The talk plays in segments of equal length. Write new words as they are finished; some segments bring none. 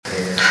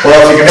Well,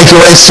 if you can make your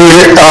way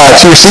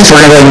to your seats,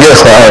 we're going to go ahead and get,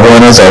 well,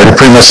 everyone has already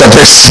pretty much at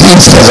their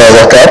seats as I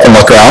look up and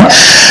look around.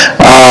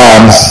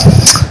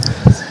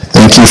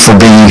 Thank you for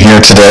being here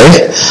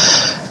today.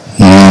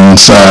 And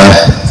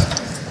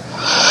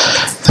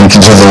thank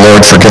you to the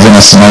Lord for giving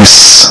us a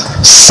nice,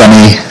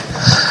 sunny,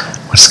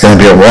 it's going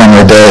to be a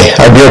warmer day.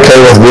 I'd be okay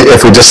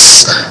if we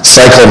just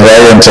cycled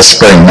right into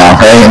spring now,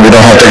 right? And we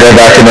don't have to go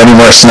back in any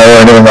more snow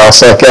or anything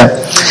else like that.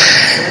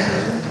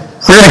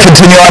 We're going to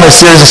continue on a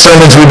series of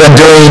sermons we've been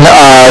doing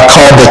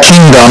called The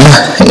Kingdom,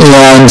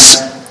 and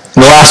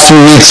the last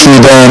few weeks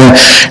we've been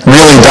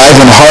really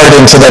diving hard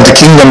into that the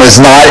kingdom is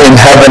not in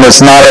heaven,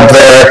 it's not up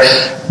there,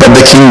 but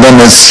the kingdom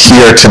is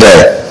here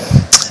today.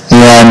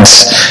 And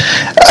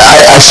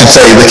I should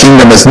say the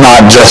kingdom is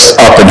not just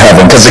up in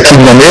heaven, because the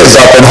kingdom is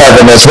up in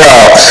heaven as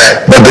well,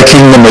 but the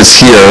kingdom is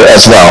here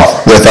as well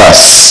with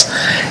us.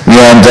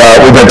 And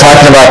we've been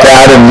talking about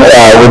that, and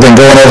we've been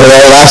going over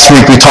that. Last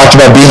week we talked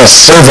about being a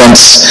servant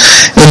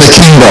in the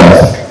kingdom,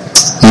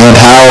 and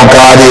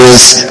how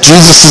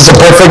Jesus is a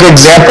perfect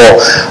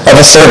example of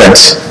a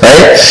servant,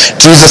 right?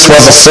 Jesus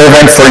was a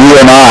servant for you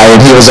and I,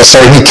 and he was a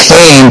servant. He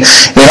came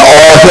he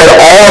had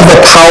all of the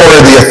power,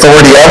 the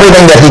authority,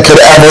 everything that he could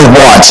ever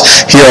want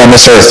here on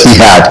this earth he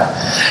had.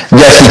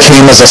 Yet he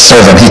came as a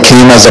servant. He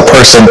came as a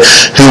person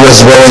who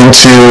was willing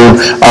to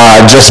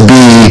just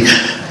be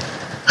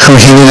who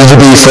he needed to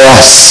be for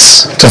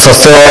us, to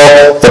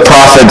fulfill the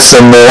prophets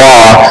and the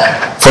law,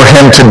 for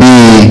him to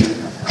be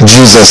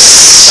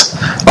Jesus,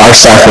 our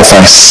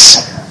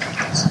sacrifice.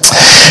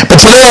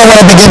 But today I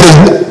want to begin to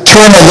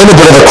turn a little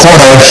bit of a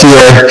corner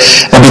here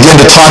and begin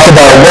to talk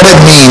about what it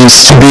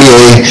means to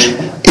be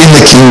in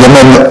the kingdom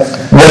and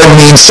what it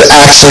means to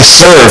actually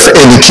serve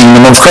in the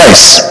kingdom of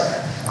Christ.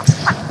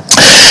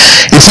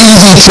 It's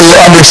easy to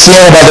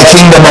understand about the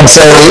kingdom and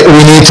say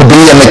we need to be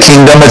in the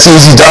kingdom. It's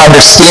easy to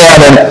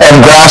understand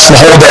and grasp and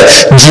hold that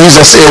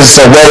Jesus is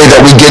the way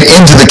that we get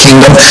into the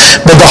kingdom.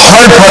 But the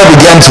hard part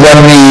begins when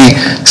we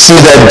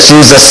see that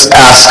Jesus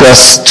asks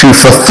us to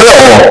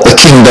fulfill the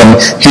kingdom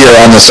here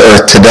on this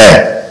earth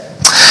today.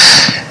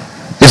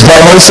 It's by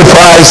no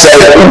surprise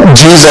that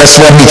Jesus,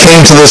 when he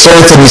came to this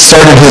earth and he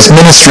started his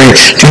ministry,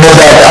 you know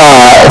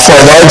that for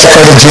a large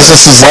part of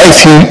Jesus' life,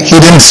 he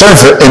didn't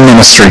serve in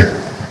ministry.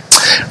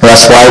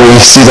 That's why we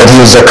see that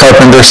he was a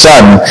carpenter's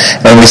son,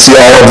 and we see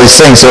all of these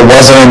things. It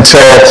wasn't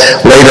until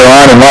later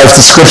on in life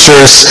the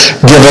scriptures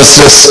give us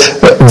this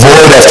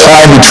void of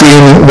time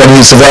between when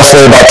he's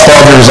roughly about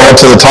 12 years old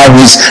to the time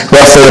he's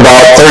roughly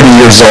about 30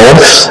 years old,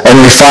 and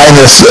we find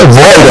this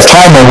void of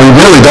time when we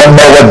really don't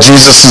know what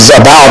Jesus is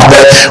about,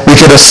 that we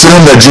could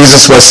assume that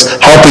Jesus was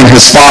helping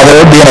his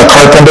father, being a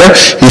carpenter.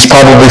 He's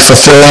probably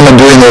fulfilling and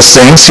doing those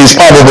things. He's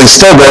probably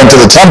still going to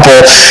the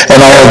temple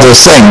and all of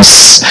those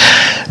things.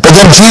 But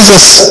then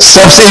Jesus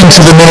steps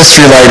into the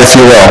ministry light, if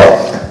you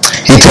will.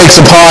 He takes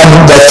upon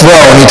the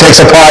throne. He takes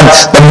upon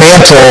the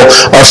mantle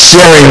of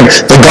sharing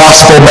the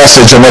gospel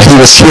message and what he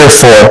was here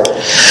for.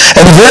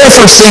 And the very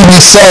first thing he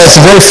says,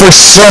 the very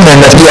first sermon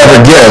that he ever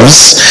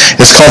gives,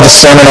 is called the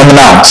Sermon on the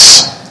Mount.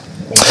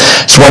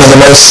 It's one of the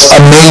most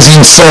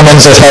amazing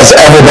sermons that has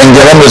ever been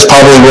given. It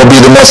probably will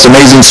be the most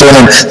amazing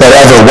sermon that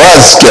ever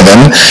was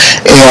given.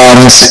 And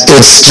it's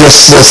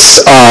just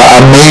this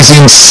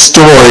amazing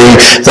story,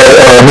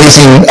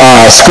 amazing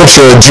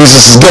scripture that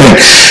Jesus is giving.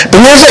 But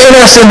here's the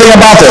interesting thing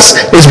about this,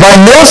 is by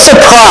no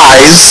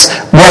surprise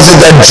was it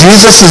that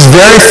Jesus'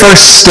 very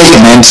first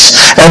statement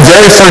and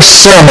very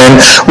first sermon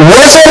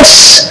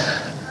wasn't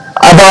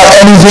about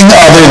anything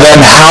other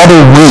than how do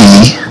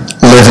we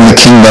live in the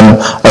kingdom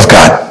of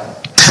God.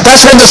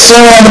 That's what the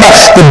Sermon on the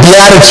Mount, the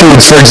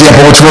Beatitudes, for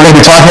example, which we're going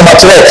to be talking about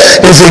today,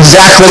 is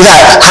exactly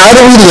that. How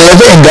do we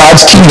live in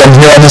God's kingdom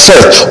here on this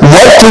earth?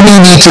 What do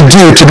we need to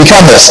do to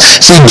become this?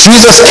 See,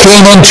 Jesus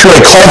came into a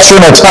culture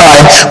and a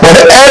time when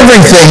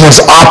everything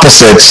was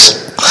opposite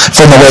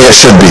from the way it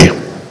should be.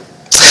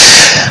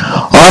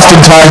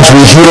 Oftentimes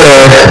we hear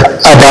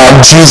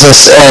about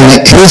Jesus and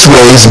his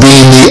ways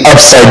being the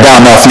upside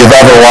down. Now, if you've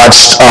ever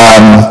watched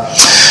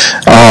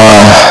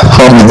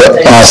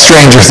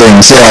Stranger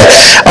Things,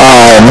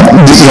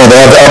 they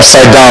have the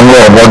upside down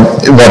world.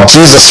 Well,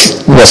 Jesus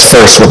was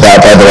first with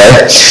that, by the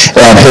way,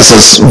 and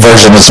his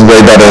version is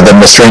way better than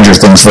the Stranger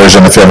Things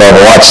version, if you've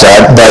ever watched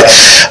that.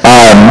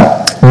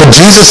 But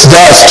Jesus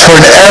does turn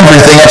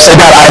everything upside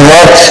down. I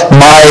love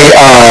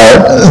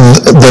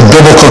the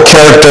biblical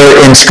character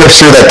in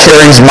Scripture that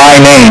carries my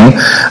name,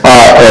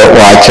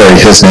 I carry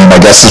his name, I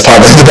guess is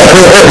probably the better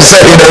way of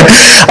saying it,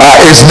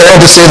 is known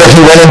to say that he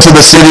went into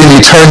the city and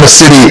he turned the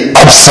city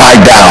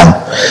upside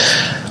down.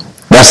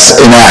 That's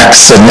in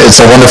Acts, and it's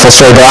a wonderful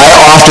story. But I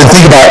often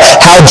think about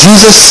how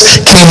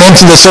Jesus came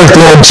into this earth.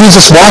 When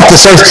Jesus walked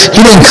this earth, he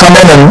didn't come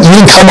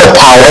with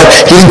power.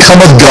 He didn't come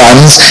with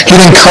guns.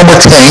 He didn't come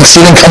with tanks.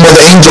 He didn't come with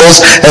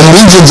angels and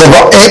legions of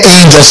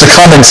angels to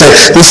come and say,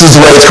 this is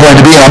the way it's going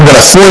to be, and I'm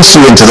going to force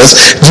you into this.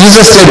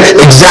 Jesus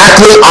did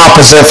exactly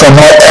opposite from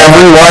what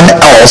everyone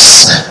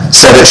else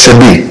said it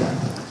should be.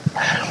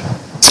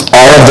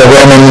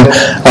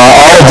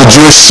 all of the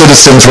Jewish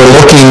citizens were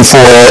looking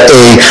for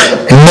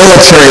a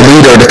military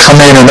leader to come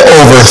in and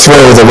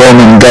overthrow the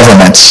Roman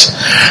government.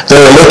 They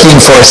were looking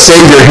for a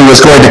savior who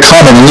was going to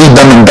come and lead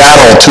them in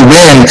battle to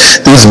win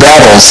these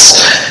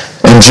battles.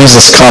 And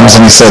Jesus comes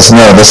and he says,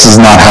 no, this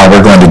is not how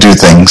we're going to do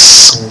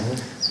things.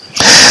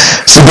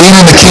 So being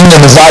in the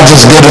kingdom is not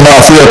just good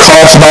enough. We are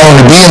called to not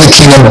only be in the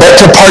kingdom, but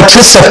to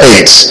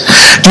participate.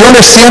 Do you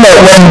understand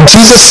that when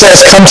Jesus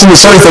says, come to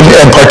his earth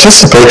and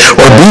participate,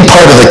 or be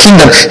part of the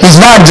kingdom, he's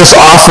not just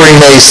offering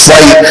a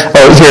slight,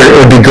 oh, here, it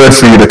would be good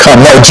for you to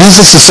come. No,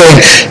 Jesus is saying,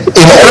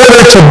 in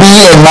order to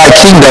be in my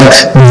kingdom,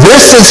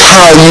 this is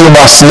how you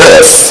must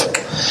live.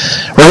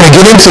 We're going to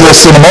get into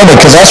this in a moment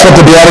because that's what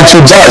the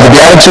Beatitudes are. The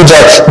Beatitudes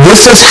are,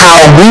 this is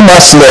how we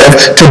must live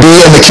to be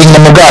in the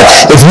kingdom of God.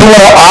 If you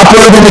want to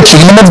operate in the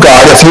kingdom of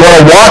God, if you want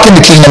to walk in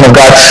the kingdom of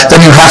God,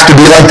 then you have to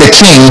be like the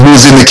king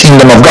who's in the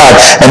kingdom of God,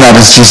 and that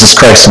is Jesus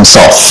Christ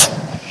himself.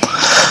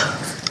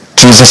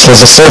 Jesus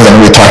was a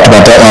servant. We talked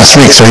about that last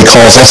week, so he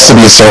calls us to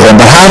be a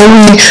servant. But how do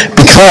we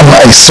become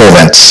a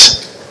servant?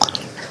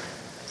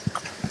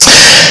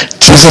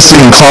 Jesus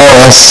didn't call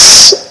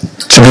us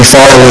to be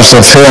followers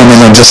of him and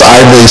then just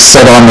idly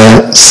sit on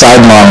the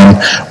sideline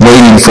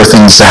waiting for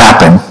things to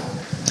happen.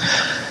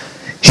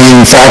 He,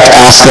 in fact,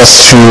 asked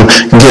us to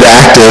get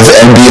active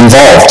and be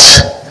involved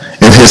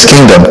in his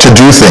kingdom, to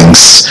do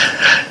things,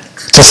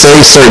 to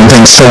say certain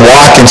things, to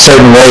walk in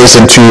certain ways,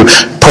 and to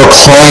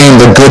proclaim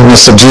the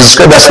goodness of Jesus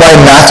Christ. That's why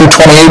Matthew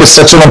 28 is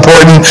such an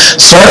important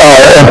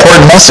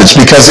message,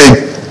 because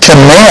it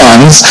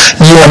commands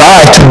you and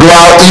I to go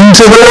out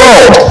into the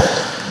world.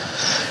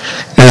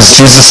 It is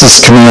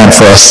Jesus' command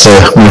for us to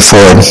move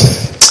forward.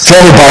 If you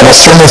have your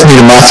Bibles, turn with me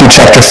to Matthew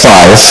chapter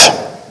 5.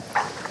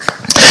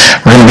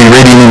 We're going to be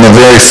reading in the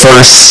very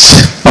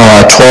first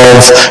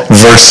 12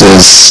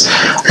 verses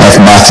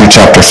of Matthew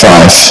chapter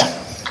 5.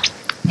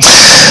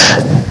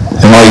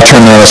 And while you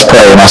turn there, let's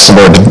pray and ask the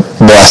Lord to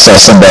bless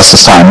us and bless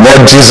this time.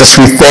 Lord Jesus,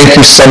 we thank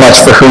you so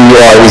much for who you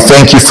are. We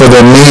thank you for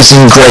the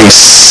amazing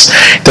grace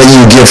that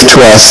you give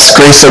to us,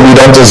 grace that we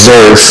don't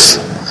deserve.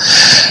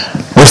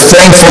 We're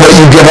thankful that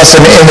you give us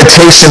an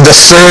invitation to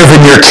serve in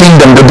your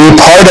kingdom, to be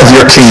part of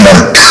your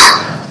kingdom.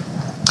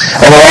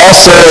 And we're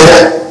also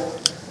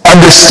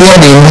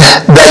understanding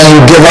that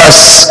you give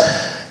us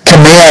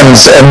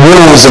commands and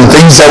rules and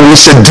things that we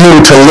should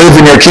do to live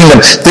in your kingdom,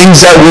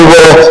 things that we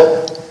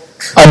will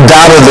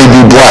undoubtedly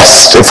be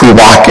blessed if we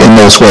walk in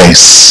those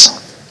ways.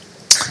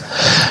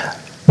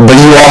 But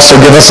you also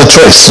give us a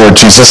choice, Lord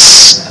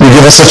Jesus. You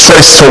give us a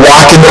choice to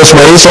walk in those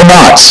ways or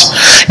not.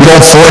 You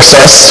don't force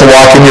us to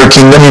walk in your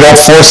kingdom. You don't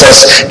force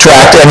us to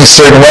act any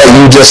certain way.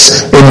 You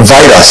just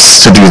invite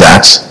us to do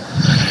that.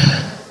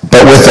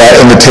 But with that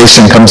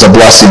invitation comes a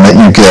blessing that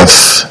you give.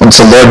 And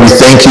so, Lord, we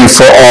thank you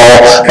for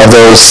all of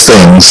those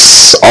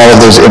things, all of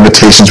those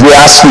invitations. We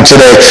ask you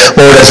today,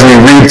 Lord, as we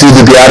read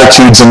through the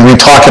Beatitudes and we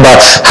talk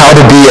about how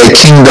to be a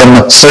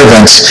kingdom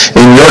servant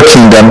in your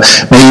kingdom,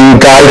 may you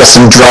guide us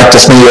and direct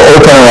us. May you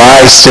open our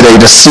eyes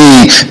today to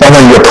see not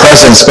only your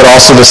presence, but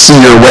also to see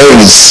your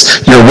ways,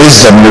 your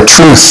wisdom, your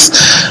truth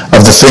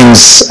of the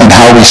things and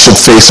how we should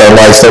face our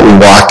life that we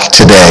walk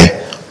today.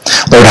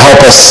 Lord,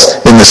 help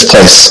us in this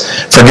place.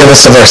 Forgive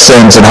us of our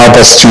sins and help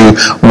us to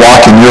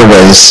walk in your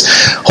ways.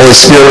 Holy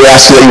Spirit, we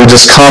ask you that you would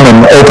just come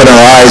and open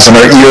our eyes and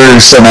our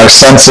ears and our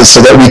senses so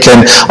that we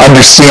can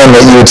understand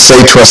what you would say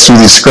to us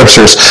through these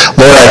scriptures.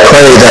 Lord, I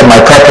pray that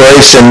my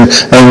preparation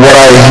and what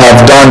I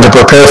have done to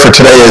prepare for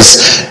today is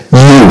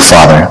you,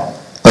 Father.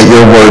 Let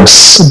your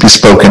words be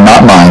spoken,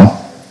 not mine.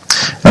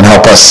 And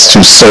help us to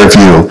serve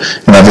you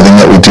in everything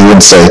that we do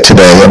and say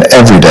today and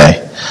every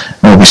day.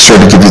 And we'll be sure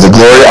to give you the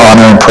glory,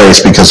 honor, and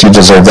praise because you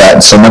deserve that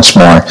and so much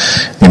more.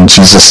 In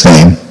Jesus'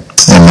 name,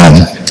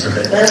 amen.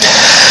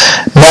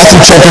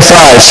 Matthew chapter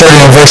 5,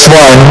 starting in verse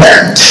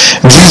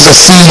 1. Jesus,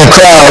 seeing the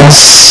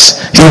crowds,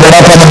 he went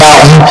up on the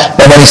mountain,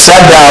 and when he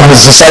sat down,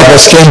 his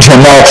disciples came to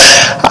him. Now,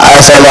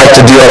 as I like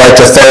to do, I like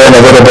to throw in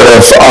a little bit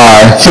of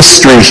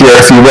history here,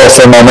 if you will,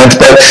 for a moment.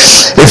 But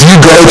if you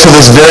go to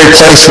this very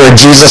place where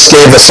Jesus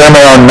gave the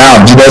Sermon on the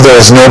Mount, you know there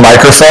was no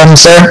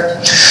microphones there?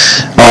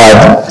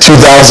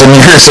 2,000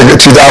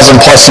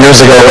 plus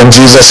years ago when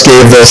Jesus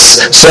gave this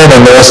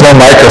sermon, there was no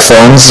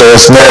microphones,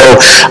 there's no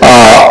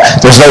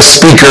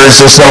speakers,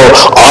 there's no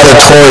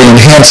auditory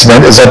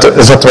enhancement. Is that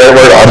the right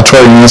word?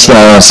 Auditory enhancement?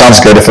 I don't know, it sounds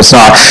good if it's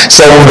not.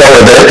 So we'll go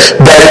with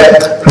it.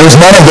 But there's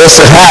none of this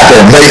that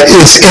happened.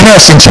 It's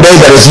interesting today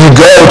that as you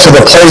go to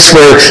the place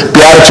where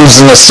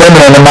Beatitudes and the Sermon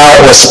on the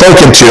Mount was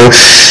spoken to,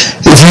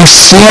 if you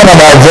stand on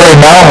that very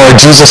mountain where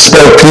Jesus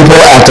spoke, people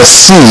at the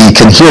sea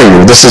can hear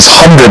you. This is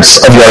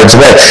hundreds of yards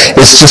away.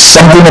 It's just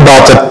something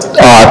about the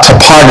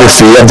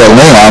topography of the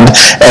land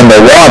and the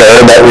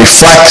water that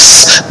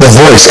reflects the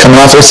voice coming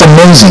off. It's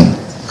amazing.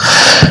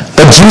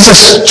 But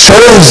Jesus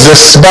chose this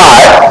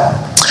spot,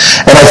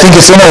 and I think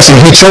it's interesting.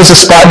 He chose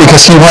this spot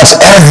because he wants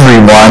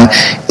everyone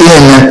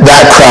in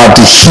that crowd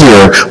to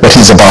hear what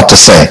he's about to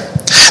say.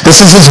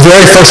 This is his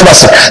very first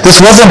message. This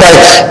wasn't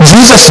like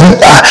Jesus.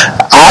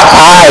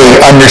 I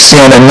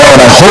understand and know,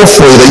 and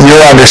hopefully that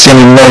you're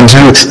understanding and knowing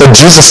too, that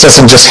Jesus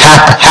doesn't just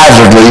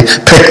haphazardly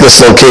pick this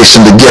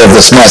location to give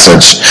this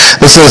message.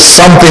 This is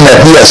something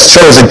that he has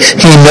chosen.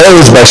 He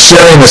knows by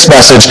sharing this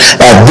message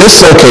at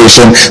this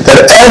location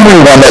that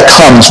everyone that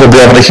comes will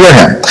be able to hear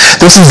him.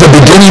 This is the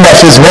beginning of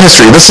his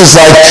ministry. This is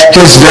like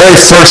his very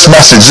first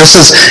message. This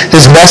is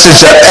his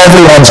message that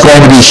everyone's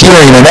going to be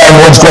hearing and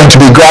everyone's going to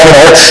be grabbing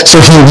hold. So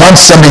he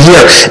wants them to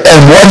hear. And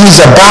what he's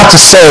about to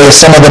say is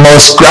some of the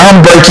most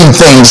groundbreaking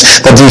things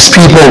that these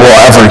people will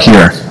ever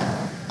hear.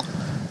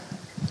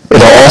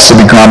 It'll also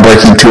be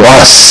groundbreaking to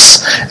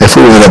us if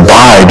we would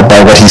abide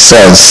by what he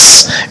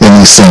says in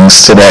these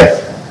things today.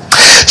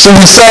 So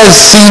he says,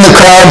 seeing the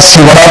crowds,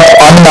 he went up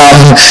on the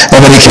mountain, and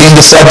when he came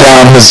to sit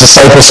down, his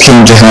disciples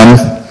came to him,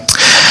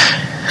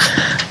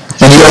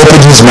 and he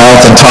opened his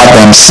mouth and taught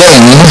them,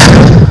 saying,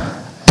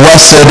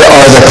 Blessed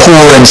are the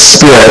poor in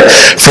spirit,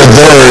 for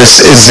theirs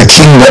is the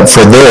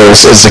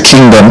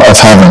kingdom of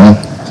heaven.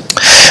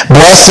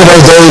 Blessed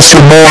are those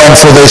who mourn,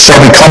 for they shall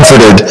be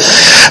comforted.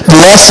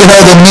 Blessed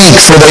are the meek,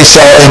 for they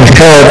shall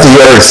inherit the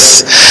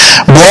earth.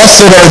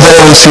 Blessed are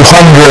those who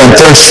hunger and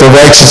thirst for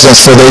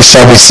righteousness, for they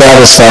shall be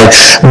satisfied.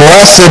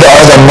 Blessed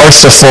are the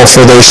merciful,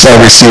 for they shall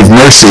receive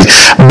mercy.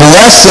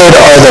 Blessed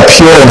are the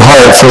pure in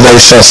heart, for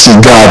they shall see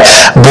God.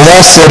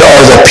 Blessed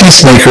are the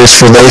peacemakers,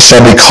 for they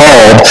shall be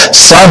called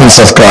sons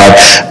of God.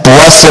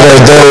 Blessed are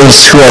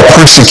those who are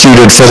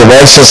persecuted for the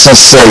righteousness'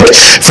 sake,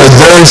 for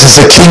theirs is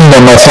the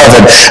kingdom of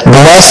heaven.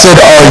 Blessed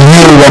are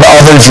you when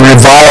others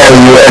revile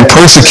you and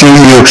persecute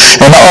you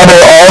and utter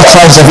all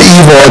kinds of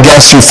evil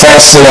against you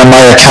falsely on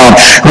my account.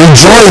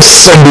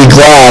 Rejoice and be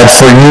glad,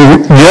 for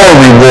your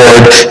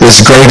reward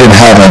is great in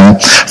heaven,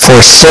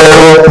 for so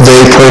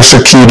they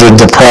persecuted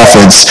the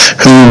prophets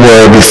who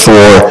were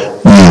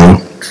before you.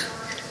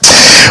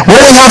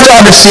 What we have to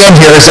understand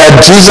here is that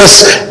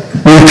Jesus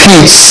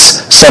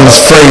repeats some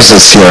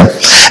phrases here.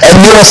 And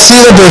you will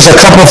see that there's a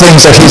couple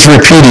things that he's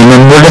repeating,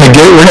 and we're going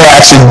to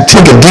actually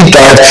take a deep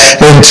dive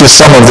into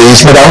some of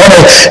these, but I want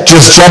to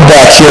just jump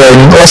back here,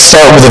 and let's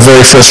start with the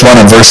very first one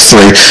in verse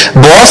 3.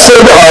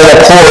 Blessed are the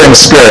poor in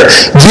spirit.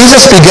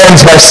 Jesus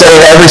begins by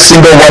saying every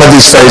single one of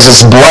these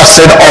phrases,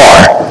 blessed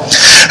are.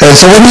 And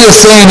so what he is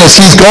saying is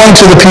he's going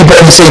to the people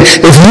and saying,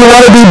 if you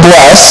want to be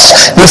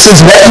blessed, this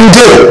is what you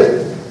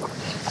do.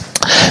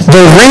 The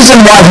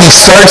reason why he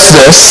starts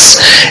this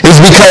is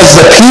because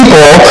the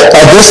people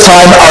at this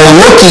time are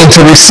looking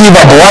to receive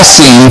a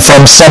blessing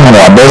from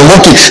someone.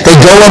 They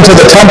go into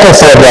the temple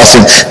for a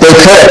blessing. They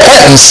pay a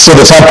pittance to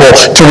the temple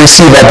to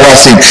receive a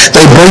blessing.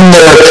 They bring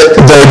their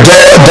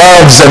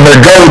doves and their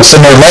goats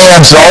and their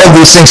lambs and all of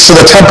these things to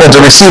the temple to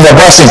receive a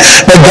blessing.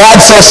 But God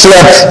says to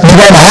them, you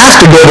don't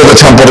have to go to the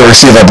temple to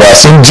receive a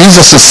blessing.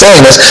 Jesus is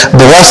saying this,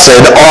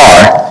 blessed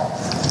are.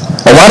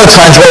 A lot of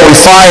times what we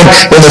find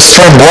in this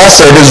term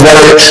blessed is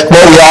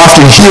what we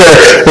often hear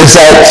is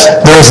that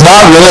there's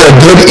not really a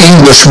good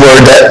English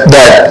word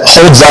that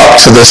holds up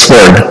to this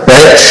word,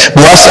 right?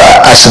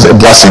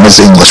 Blessing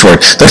is the English word.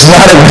 There's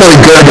not a really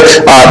good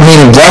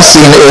meaning.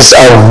 Blessing is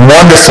a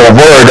wonderful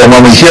word, and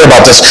when we hear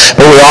about this,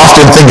 what we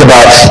often think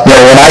about,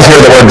 when I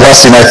hear the word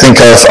blessing, I think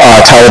of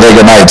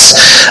Talladega Nights.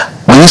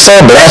 When you say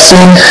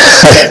blessing,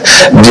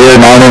 dear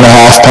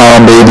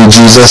 9.5-pound baby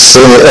Jesus,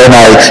 and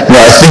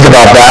I think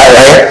about that,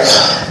 right?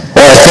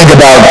 Or I think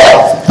about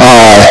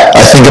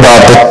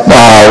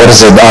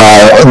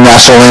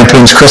National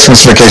Lampoon's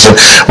Christmas Vacation.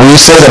 When you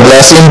say the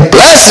blessing,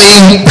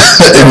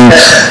 and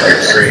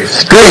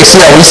grace,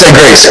 yeah, we say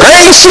grace.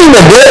 Grace through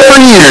the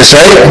golden years,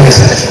 right?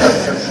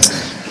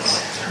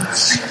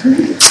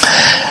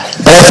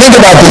 And I think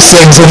about these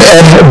things, but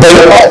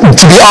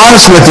to be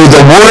honest with you,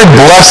 the word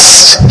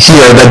blessed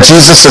here that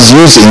Jesus is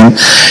using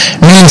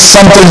means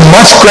something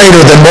much greater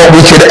than what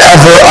we could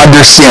ever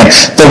understand.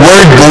 The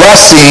word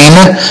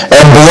blessing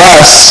and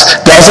bless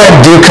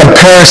doesn't do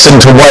comparison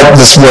to what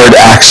this word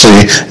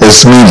actually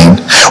is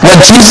meaning.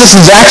 What Jesus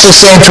is actually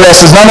saying to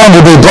us is not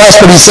only to be blessed,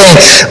 but he's saying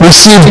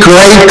receive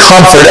great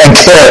comfort and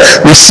care.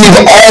 Receive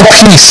all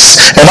peace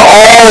and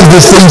all of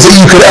the things that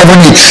you could ever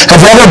need.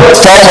 Have you ever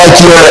felt like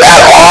you're at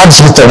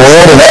odds with the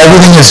world and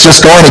everything is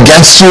just going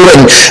against you?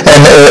 And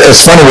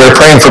it's funny, we were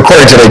praying for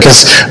Corey today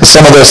because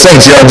some of those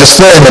things, just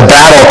feeling the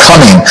battle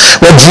coming.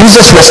 What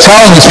Jesus was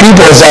telling these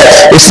people is that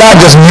it's not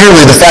just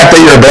merely the fact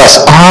that you're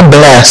blessed. I'm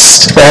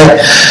blessed,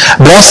 right?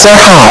 Bless their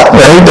heart,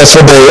 right? That's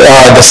what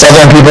the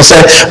Southern people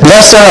say.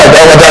 Bless their heart.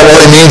 What that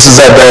really means is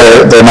that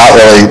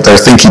they're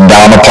thinking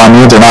down upon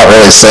you. They're not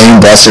really saying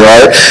bless your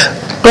heart.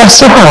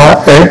 Bless their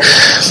heart, right?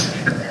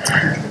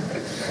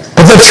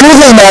 But the truth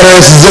of the matter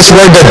is this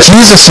word that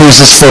Jesus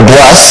uses for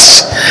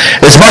blessed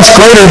is much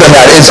greater than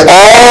that. It's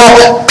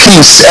all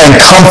peace and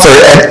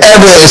comfort and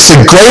everything. It's the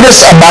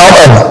greatest amount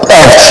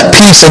of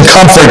peace and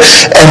comfort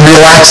and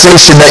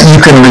relaxation that you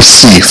can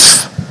receive.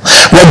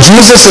 What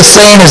Jesus is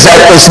saying is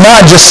that it's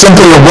not just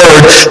simply a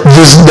word,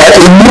 that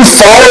when you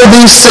follow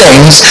these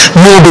things,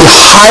 you will be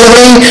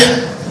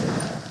highly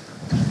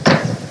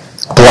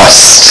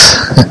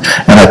blessed.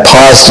 And I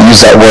pause to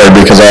use that word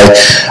because I,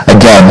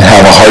 again,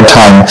 have a hard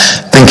time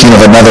thinking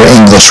of another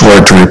English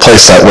word to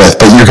replace that with.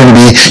 But you're going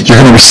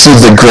to receive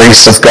the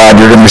grace of God.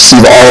 You're going to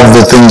receive all of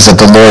the things that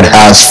the Lord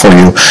has for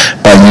you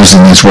by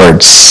using these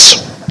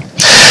words.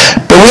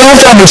 But we have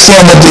to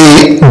understand that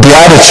the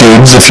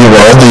Beatitudes, if you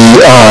will,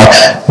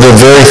 the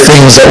very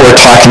things that we're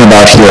talking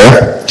about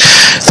here,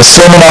 the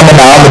Sermon on the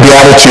Mount, the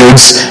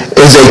Beatitudes,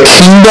 is a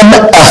kingdom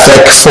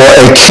ethic for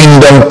a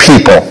kingdom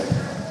people.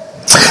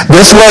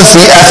 This was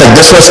the ethic.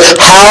 This was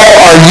how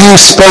are you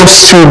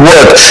supposed to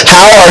work?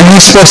 How are you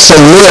supposed to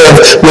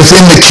live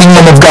within the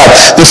kingdom of God?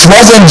 This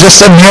wasn't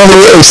just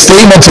merely a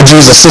statement to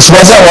Jesus. This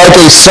wasn't like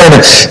a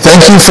sermon.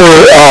 Thank you for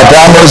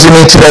downloading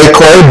me today,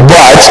 Corey,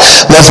 but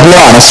let's be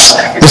honest.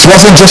 This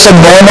wasn't just a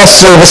normal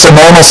service, a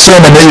normal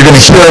sermon that you're going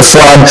to hear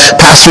from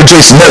Pastor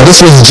Jason. No, this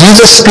was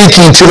Jesus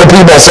speaking to the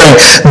people saying,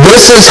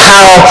 this is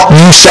how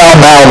you shall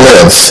now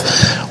live.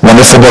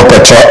 Wonderful book by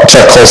Chuck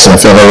Colson,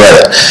 if you've ever read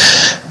it.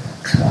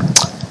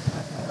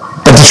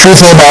 But the truth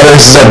of the matter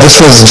is that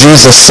this was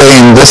Jesus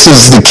saying, this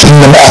is the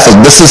kingdom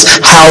ethic. This is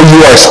how you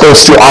are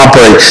supposed to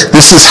operate.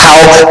 This is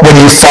how, when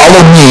you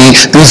follow me,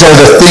 these are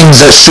the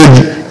things that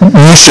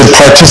you should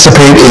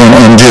participate in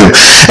and do.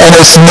 And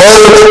it's no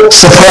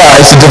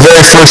surprise that the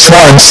very first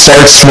one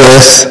starts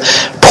with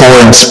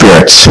poor in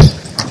spirit.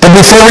 But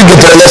before we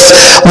get there, let's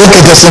look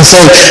at this and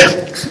say,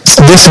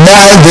 this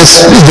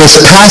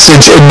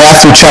passage in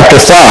Matthew chapter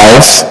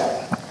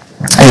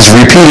 5 is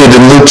repeated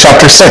in Luke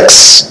chapter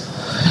 6.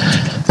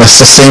 It's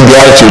the same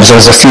Beatitudes.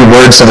 There's a few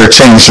words that are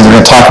changed, and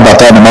we're going to talk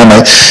about that in a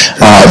moment.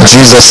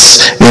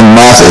 Jesus, in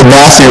Matthew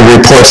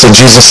reports that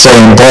Jesus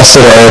saying,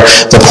 blessed are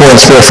the poor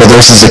in spirit, for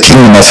theirs is the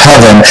kingdom of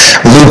heaven.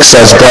 Luke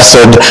says, blessed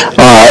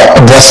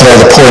are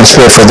the poor in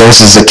spirit, for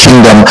theirs is the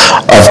kingdom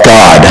of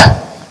God.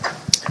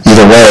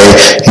 Either way,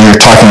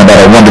 you're talking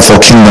about a wonderful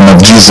kingdom of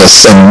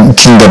Jesus and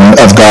kingdom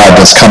of God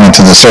that's coming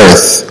to this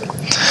earth.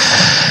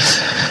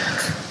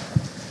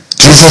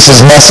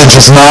 Jesus' message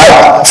is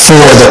not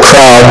for the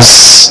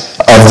crowds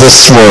of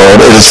this world.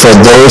 It is for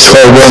those who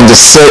are willing to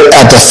sit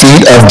at the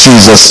feet of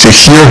Jesus, to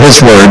hear his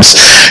words,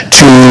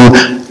 to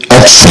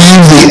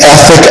achieve the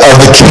ethic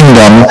of the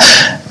kingdom.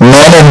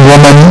 Men and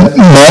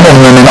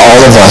women,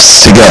 all of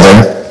us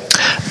together,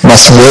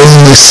 must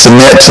willingly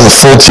submit to the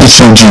full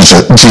teaching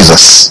of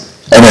Jesus.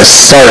 And it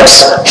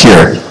starts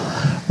here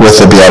with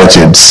the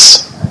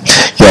Beatitudes.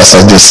 Yes,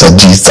 I just said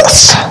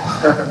Jesus.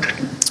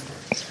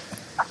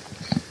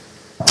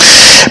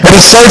 But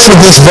it starts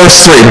with this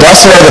verse 3.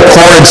 Blessed are the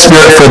poor in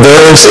spirit, for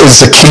theirs is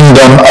the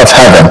kingdom of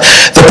heaven.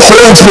 The poor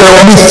in spirit,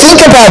 when we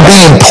think about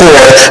being poor,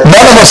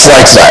 none of us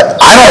likes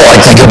that. I don't like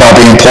thinking about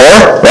being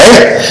poor,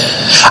 right?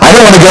 I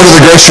don't want to go to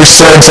the grocery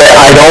store and say,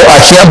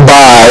 I can't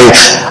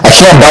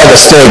buy the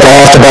steak, I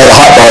have to buy the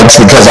hot dogs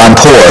because I'm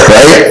poor,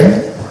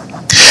 right?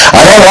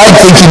 I don't like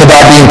thinking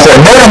about being poor.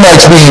 No one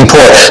likes being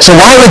poor. So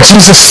why would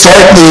Jesus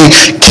start the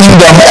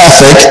kingdom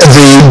ethic,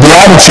 the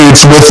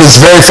Beatitudes, with his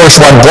very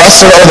first one?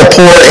 Blessed are the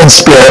poor in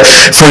spirit,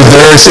 for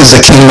theirs is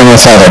the kingdom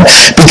of heaven.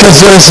 Because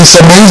there's this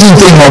amazing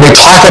thing when we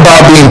talk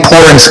about being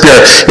poor in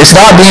spirit. It's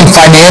not being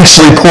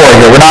financially poor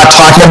here. We're not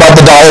talking about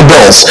the dollar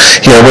bills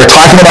here. We're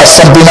talking about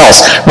something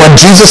else. When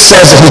Jesus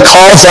says that he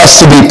calls us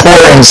to be poor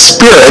in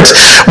spirit,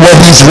 what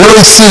he's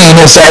really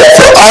saying is that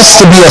for us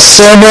to be a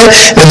servant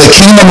in the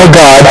kingdom of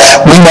God,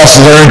 we must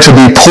learn to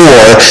be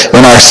poor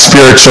in our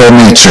spiritual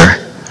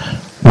nature.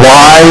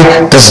 Why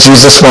does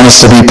Jesus want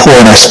us to be poor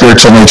in our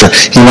spiritual nature?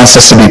 He wants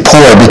us to be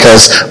poor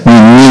because we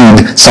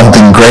need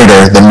something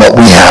greater than what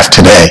we have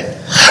today.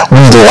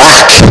 We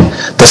lack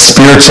the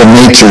spiritual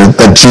nature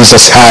that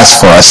Jesus has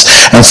for us.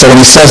 And so when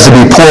he says to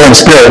be poor in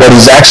spirit, what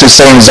he's actually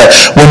saying is that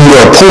when you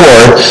are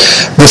poor,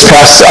 this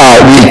past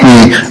week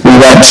we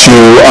went to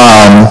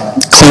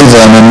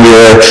Cleveland, and we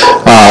were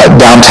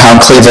downtown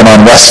Cleveland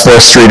on West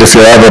 4th Street. If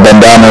you've ever been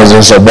down there,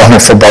 there's a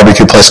wonderful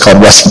barbecue place called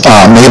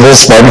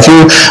Mabel's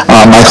Barbecue,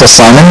 Michael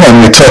Simon,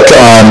 and we took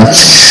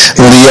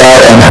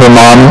Leah and her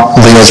mom.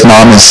 Leah's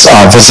mom is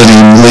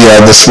visiting Leah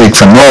this week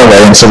from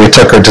Norway, and so we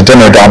took her to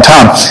dinner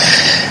downtown.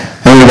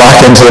 And we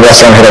walked into the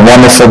restaurant, had a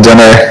wonderful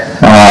dinner.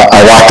 I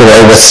walked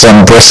away with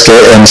some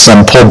brisket and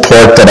some pulled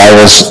pork that I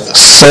was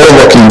so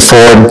looking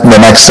forward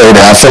the next day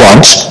to have for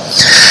lunch.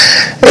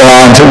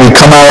 And we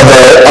come out of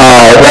the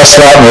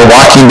restaurant, and we're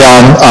walking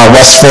down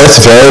West 4th.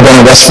 If you've ever been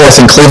to West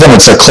 4th in Cleveland,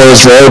 it's a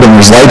closed road, and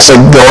there's lights that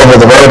go over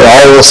the road and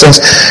all of those things.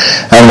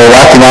 And we're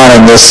walking on,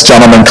 and this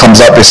gentleman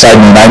comes up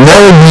beside me, and I know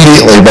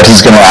immediately what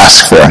he's going to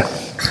ask for.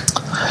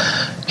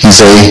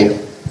 He's a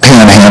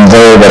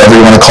panhandler, whatever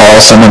you want to call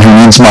someone who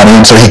needs money.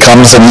 And so he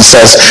comes and he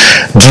says,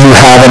 do you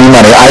have any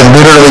money? I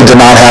literally did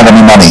not have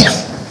any money.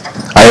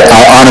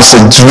 I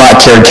honestly do not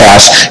carry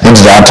cash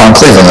into downtown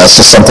Cleveland. That's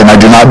just something I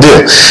do not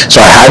do.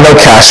 So I had no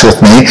cash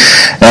with me,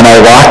 and I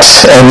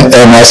walked, and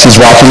as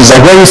he's walking, he's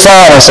like, where are you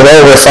from? I said,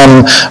 we're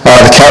from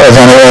the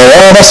Caravan area.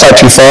 Oh, that's not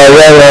too far.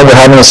 Yeah, we're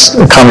having this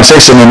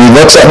conversation, and he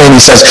looks at me and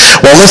he says,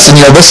 well, listen,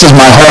 this is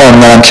my home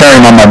that I'm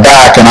carrying on my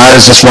back, and I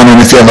was just wondering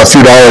if you have a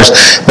few dollars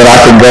that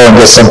I can go and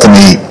get something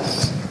to eat.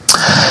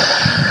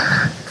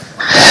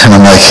 And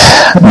I'm like,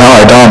 no,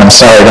 I don't. I'm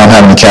sorry, I don't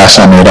have any cash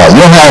on me at all.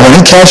 You don't have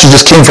any cash? You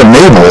just came from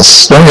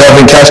Mabel's. Don't you have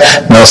any cash?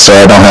 No, sir,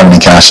 I don't have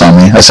any cash on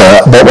me. I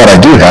said, but what I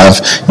do have,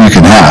 you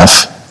can have.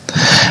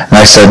 And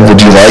I said,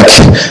 would you like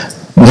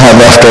my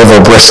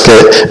leftover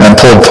brisket and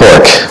pulled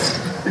pork?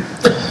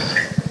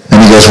 And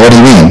he goes, what do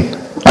you mean?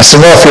 I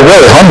said, well, if you're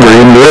really hungry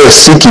and you're really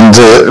seeking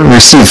to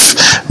receive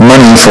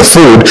money for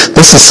food,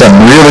 this is some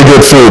really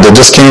good food that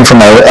just came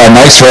from a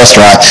nice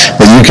restaurant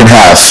that you can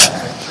have.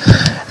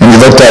 And he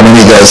looked at me and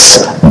he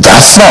goes,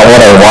 that's not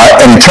what I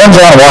want. And he turns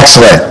around and walks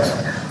away.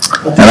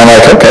 And I'm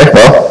like, okay,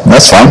 well,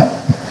 that's fine.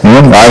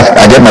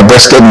 I get my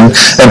brisket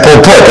and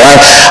pulled pork.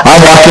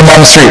 I'm walking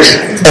down the street.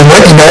 And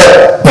wouldn't you know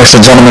it, there's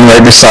a gentleman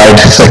right beside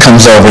that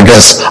comes over and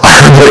goes, I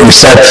heard what you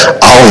said.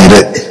 I'll eat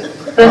it.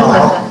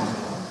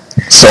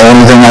 It's the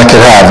only thing I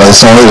could have.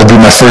 It would be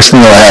my first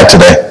meal I had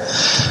today.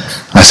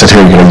 I said,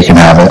 here you go, you can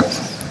have it.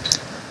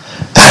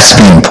 That's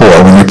being poor.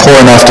 When you're poor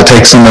enough to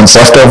take someone's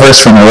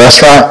leftovers from a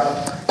restaurant,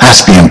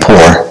 that's being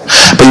poor.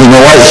 But you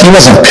know what? He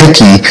wasn't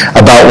picky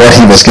about what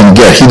he was going to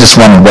get. He just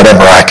wanted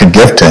whatever I could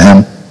give to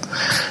him.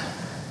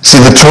 See,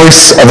 the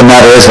choice of the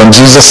matter is when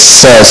Jesus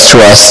says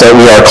to us that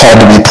we are called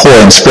to be poor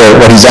in spirit,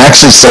 what he's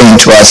actually saying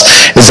to us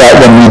is that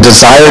when we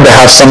desire to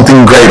have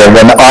something greater,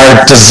 when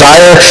our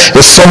desire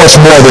is so much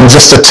more than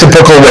just a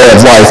typical way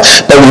of life,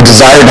 but we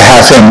desire to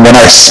have him, when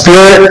our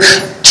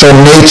spiritual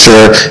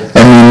nature,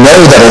 and we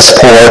know that it's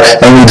poor,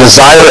 and we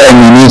desire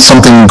and we need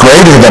something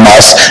greater than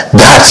us,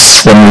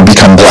 that's when we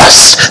become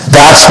blessed.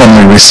 That's when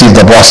we receive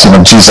the blessing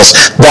of Jesus.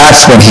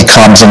 That's when he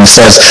comes and he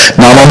says,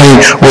 not only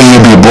will you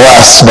be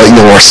blessed, but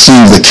you'll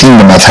receive the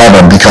kingdom of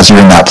heaven because you're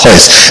in that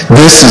place.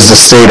 This is the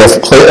state of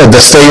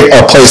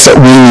place that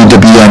we need to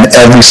be in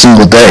every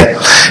single day.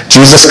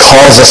 Jesus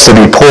calls us to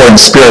be poor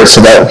in spirit so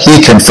that he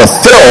can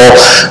fulfill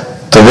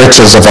the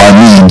riches of our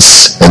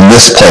needs in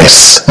this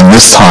place, in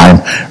this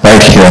time,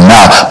 right here and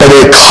now. But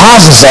it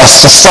causes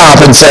us to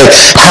stop and say,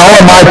 how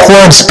am I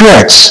poor in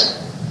spirit?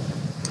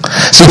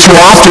 See, too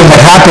often what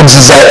happens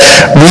is that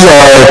we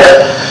allow,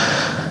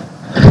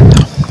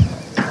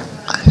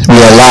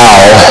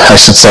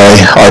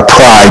 our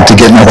pride to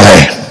get in the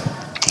way.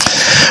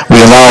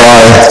 We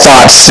allow our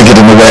thoughts to get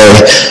in the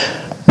way.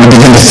 We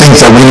begin to think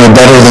that we know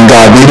better than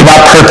God. Maybe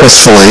not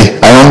purposefully.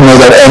 I don't know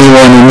that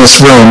anyone in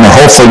this room, or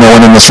hopefully no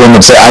one in this room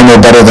would say, I know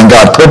better than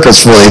God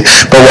purposefully.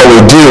 But what we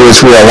do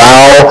is we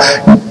allow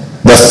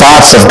the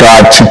thoughts of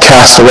God to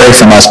cast away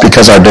from us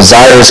because our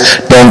desires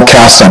don't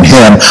cast on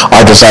him.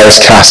 Our desires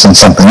cast on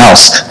something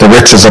else. The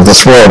riches of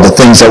this world, the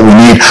things that we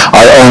need,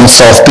 our own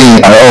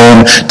self-being, our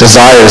own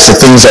desires, the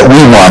things that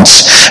we want.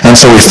 And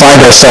so we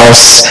find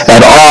ourselves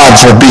at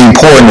odds with being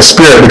poor in the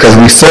spirit because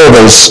we fill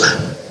those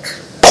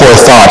poor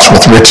thoughts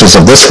with riches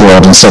of this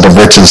world instead of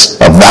riches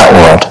of that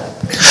world.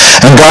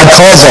 And God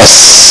calls us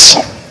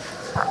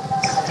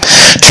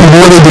to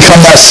really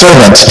become that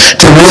servant,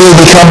 to really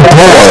become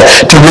poor,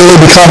 to really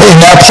become in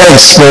that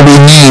place where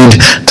we need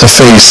to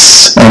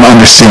face and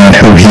understand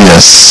who he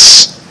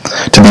is,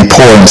 to be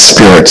poor in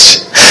spirit.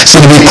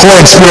 So to be poor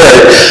in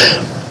spirit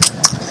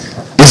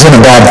isn't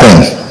a bad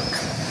thing.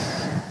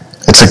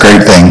 It's a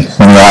great thing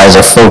when your eyes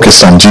are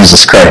focused on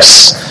Jesus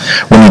Christ,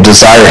 when you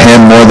desire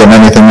him more than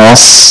anything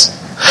else.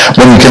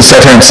 When you can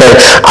sit here and say,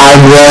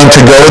 I'm willing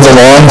to go the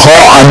long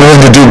haul. I'm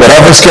willing to do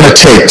whatever it's going to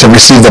take to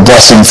receive the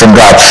blessing from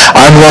God.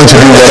 I'm willing to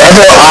do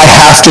whatever I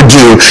have to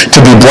do to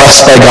be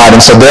blessed by God.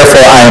 And so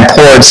therefore I am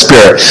poor in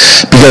spirit.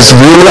 Because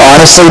really,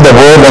 honestly, the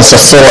world wants to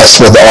fill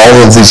us with all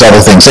of these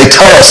other things. They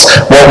tell us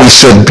what we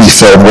should be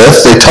filled with.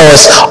 They tell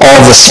us all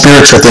the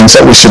spiritual things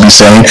that we should be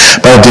saying.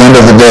 But at the end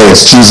of the day,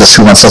 it's Jesus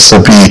who wants us to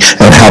be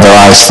and have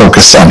our eyes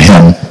focused on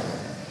him.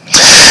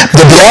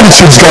 The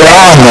Beatitudes go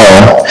on,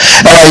 though,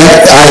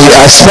 and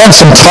I spent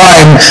some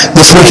time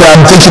this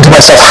weekend thinking to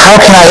myself, how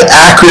can I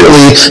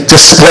accurately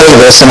display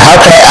this, and how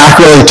can I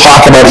accurately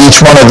talk about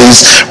each one of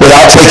these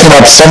without taking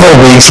up several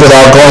weeks,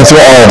 without going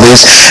through all of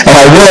these? And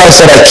I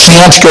realized that I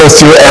can't go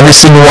through every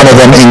single one of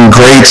them in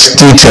great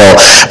detail.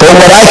 But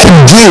what I can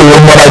do,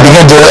 and what I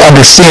begin to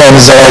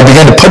understand, is that I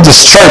begin to put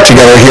this chart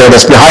together here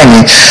that's behind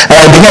me, and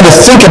I begin to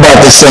think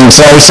about these things,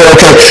 and I say,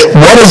 okay,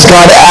 what is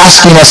God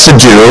asking us to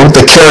do,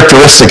 the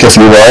characteristic, if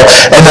you will,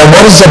 and then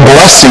what is the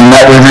blessing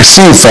that we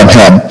receive from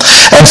him?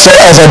 And so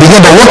as I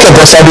begin to look at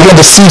this, I begin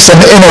to see some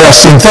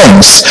interesting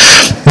things.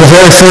 The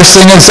very first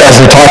thing is,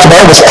 as we talked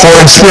about, was poor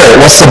in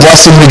spirit. What's the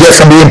blessing we get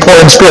from being poor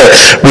in spirit?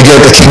 We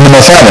get the kingdom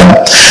of heaven.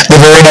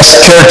 The very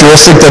next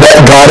characteristic that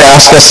God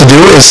asks us to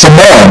do is to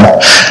mourn.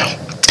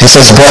 He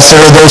says, blessed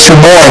are those who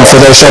mourn, for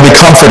they shall be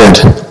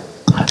comforted.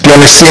 Do you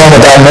understand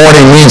what that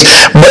mourning means?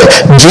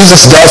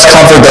 Jesus does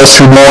comfort those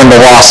who mourn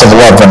the loss of a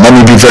loved one. Let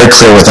me be very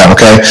clear with that,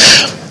 okay?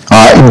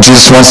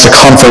 Jesus wants to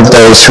comfort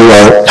those who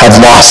have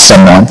lost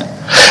someone.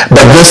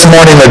 But this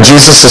mourning that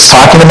Jesus is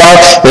talking about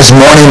is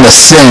mourning the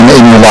sin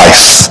in your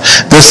life.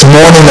 This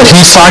mourning that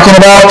he's talking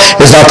about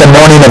is not the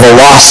mourning of a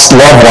lost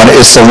loved one.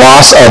 It's the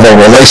loss of a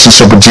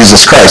relationship with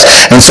Jesus Christ.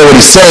 And so what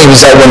he's saying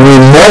is that when we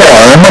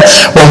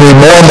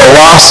mourn the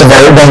loss of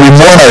when we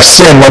mourn our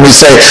sin, when we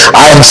say,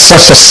 I am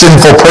such a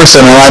sinful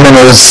person and I'm in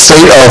a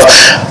state of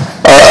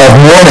of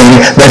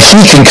mourning, that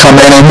he can come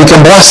in and he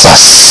can bless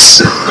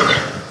us.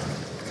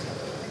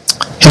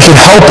 He can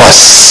help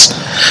us.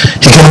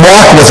 He can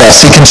walk with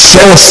us. He can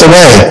show us the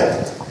way.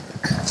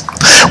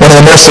 One of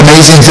the most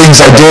amazing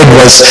things I did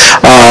was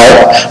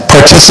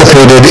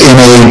participated in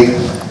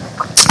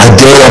a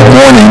day of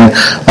mourning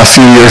a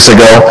few years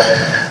ago.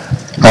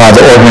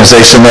 The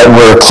organization that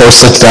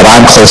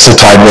I'm closely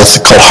tied with,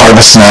 called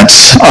HarvestNet,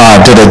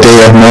 did a day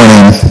of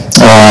mourning,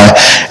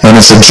 and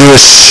it's a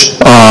Jewish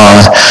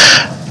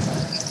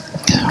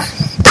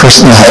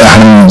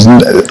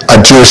a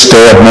Jewish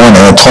day of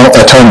mourning,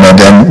 atonement.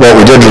 And what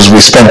we did was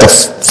we spent the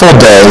full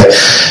day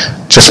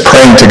just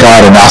praying to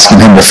God and asking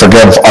him to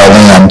forgive our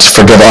land,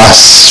 forgive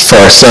us for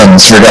our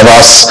sins, forgive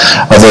us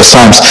of those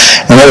times.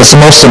 And it was the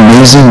most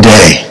amazing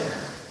day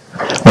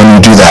when you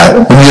do that.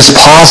 When you just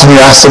pause and you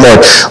ask the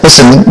Lord,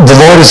 listen, the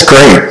Lord is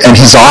great and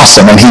he's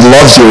awesome and he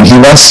loves you and he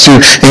wants to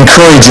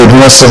encourage you and he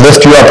wants to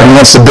lift you up and he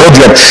wants to build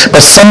you up.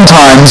 But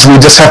sometimes we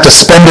just have to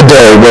spend a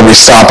day where we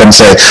stop and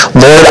say,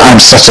 Lord,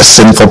 I'm such a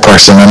sinful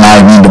person and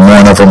I need to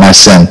mourn over my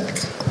sin.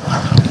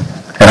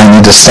 And I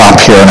need to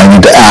stop here and I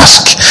need to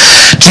ask.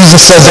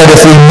 Jesus says that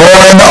if we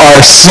mourn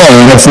our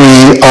sin, if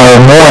we are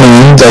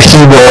mourning, that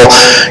he will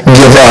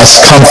give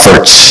us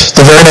comfort.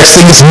 The very next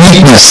thing is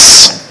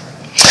meekness.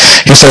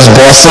 He says,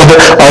 blessed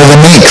are the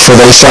meek, for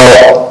they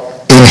shall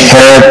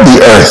inherit the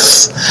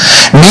earth.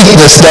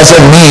 Meekness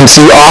doesn't mean,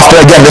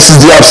 again, this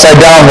is the upside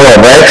down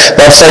world, right?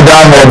 The upside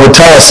down world would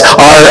tell us,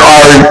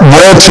 our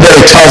world today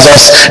tells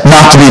us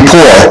not to be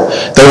poor.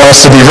 They want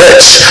us to be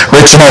rich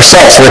in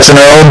ourselves, rich in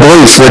our own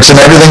beliefs, rich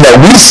in everything that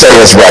we say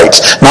is right.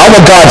 Not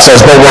what God says,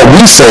 but what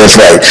we say is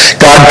right.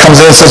 God comes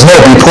in and says, no,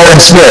 be poor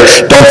in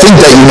spirit. Don't think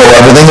that you know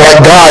everything.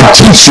 Let God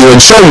teach you and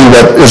show you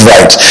what is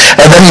right.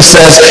 And then he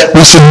says,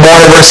 we should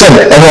mourn over sin.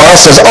 Everyone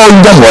else says, oh,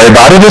 don't worry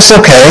about it. It's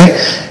okay.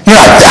 You're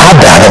not that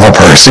bad of a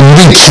person.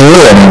 You didn't kill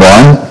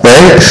anyone,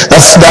 right?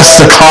 That's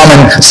the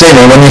common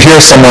statement when you hear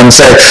someone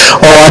say,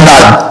 oh,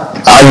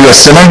 are you a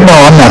sinner? No,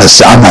 I'm not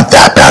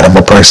that bad of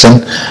a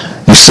person.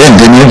 You sinned,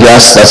 didn't you?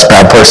 Yes, that's a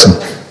bad person.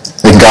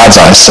 In God's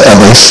eyes, at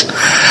least.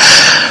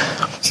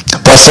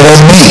 Blessed are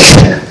the meek.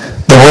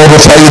 The world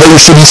will tell you that you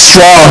should be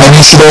strong and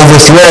you should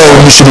overthrow and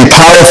you should be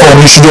powerful and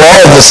you should do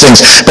all of those things.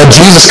 But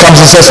Jesus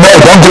comes and says,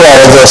 no, don't do all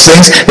of those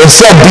things.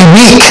 Instead, be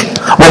meek.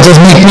 What does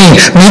meek mean?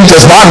 Meek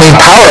does not mean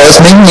powerless.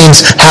 Meek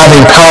means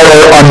having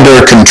power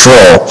under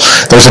control.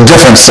 There's a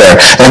difference there.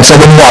 And so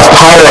when you have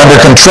power under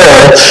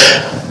control,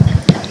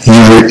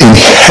 you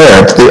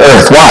inherit the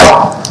earth. Why?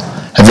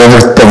 Have you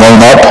ever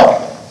blown up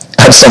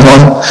at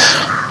someone?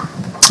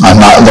 I'm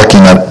not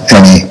looking at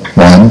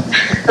anyone,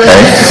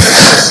 right?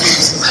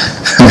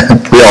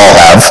 We all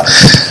have.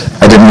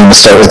 I didn't mean to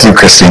start with you,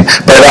 Christine.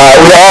 But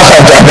we all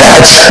have done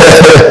that.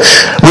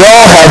 We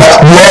all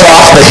have blown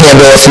off the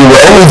handle, if you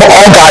will. We've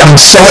all gotten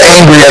so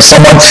angry at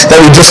someone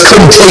that we just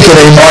couldn't take it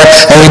anymore,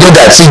 and we did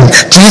that. See,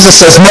 Jesus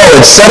says, no,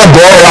 instead of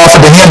blowing off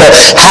of the handle,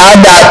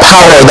 have that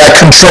power, that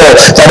control,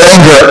 that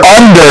anger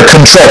under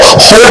control.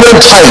 Hold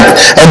it tight,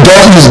 and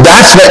don't use.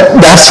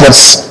 That's what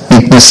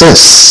meekness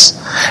is.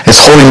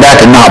 It's holding back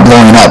and not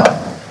blowing up.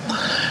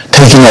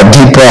 Taking that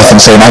deep breath and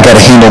saying, I've got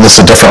to handle this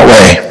a different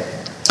way.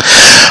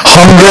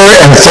 Hunger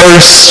and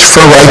thirst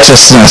for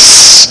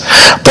righteousness.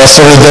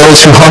 Blessed are those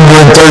who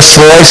hunger and thirst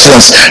for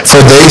righteousness, for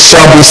they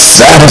shall be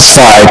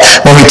satisfied.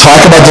 When we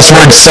talk about this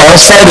word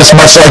satisfied, it's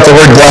much like the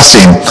word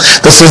blessing.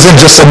 This isn't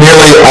just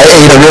I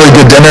ate a really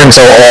good dinner and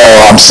so,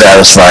 I'm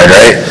satisfied,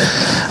 right?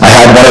 I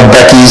had one of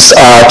Becky's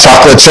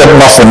chocolate chip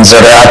muffins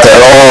that are out there.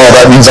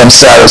 That means I'm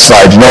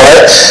satisfied. You know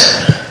what?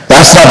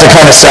 That's not the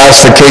kind of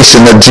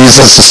satisfaction that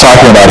Jesus is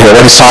talking about here.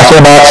 What he's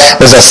talking about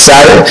is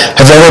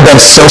have you ever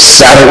been so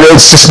sad?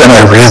 It's just been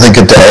a really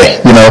good day.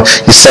 You know,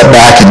 you sit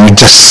back and you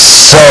just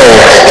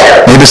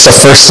maybe it's the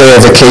first day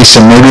of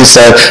vacation. Maybe it's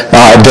a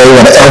day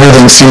when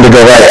everything seemed to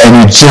go right and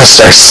you just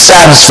are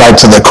satisfied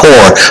to the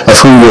core of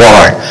who you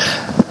are.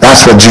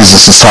 That's what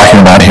Jesus is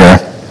talking about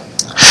here.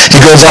 He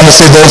goes on to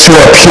say, those who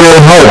are pure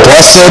in heart.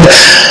 Blessed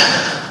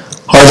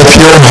are the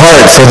pure in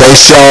heart, for they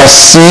shall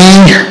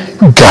see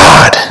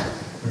God.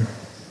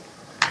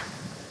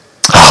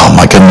 Oh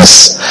my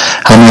goodness.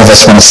 How many of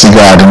us want to see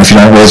God? And if you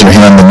don't raise your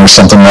hand, then there's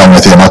something wrong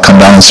with you, and I'll come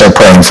down and start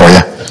praying for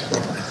you.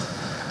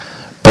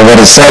 But what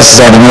it says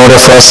is that in order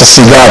for us to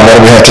see God, what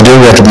do we have to do?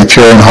 We have to be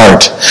pure in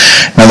heart.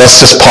 Now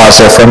let's just pause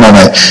there for a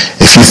moment.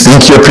 If you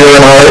think you're pure in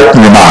heart,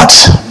 you're not.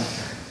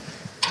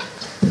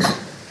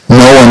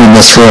 No one in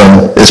this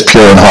room is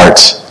pure in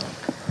heart.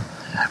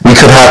 We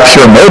could have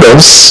pure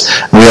motives,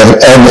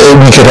 and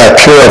we could have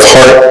pure of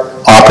heart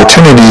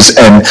opportunities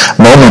and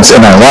moments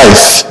in our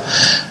life,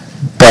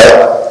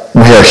 but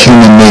we are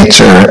human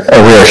nature,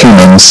 or we are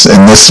humans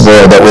in this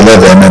world that we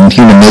live in, and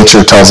human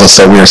nature tells us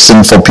that we are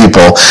sinful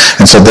people,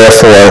 and so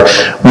therefore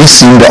we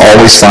seem to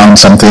always find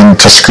something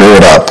to screw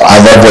it up. I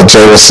love what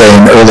Joe was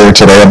saying earlier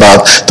today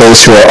about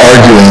those who are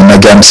arguing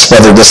against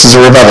whether this is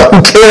a revival.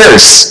 Who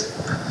cares?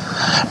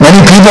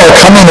 Many people are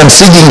coming and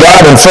seeking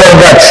God and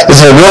following God.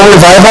 Is it a real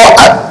revival?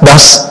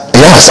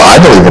 Yes, I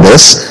believe it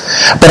is.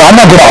 But I'm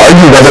not going to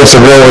argue whether it's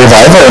a real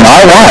revival or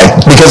not. Why?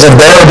 Because if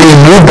they're being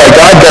moved by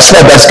God, guess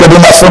what? That's good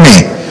enough for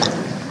me.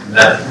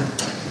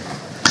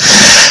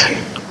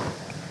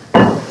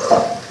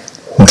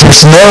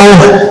 There's no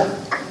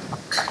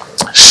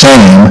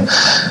shame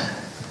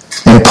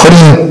in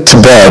putting to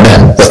bed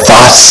the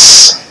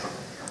thoughts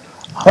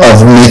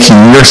of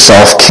making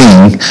yourself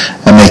king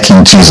and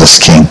making Jesus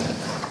king.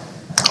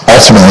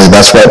 Ultimately,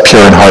 that's what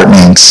pure in heart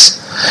means.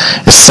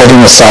 Is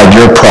setting aside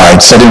your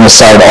pride, setting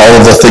aside all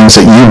of the things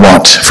that you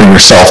want for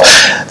yourself,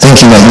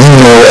 thinking that you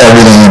know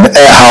everything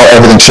and how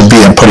everything should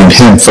be, and putting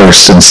him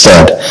first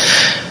instead.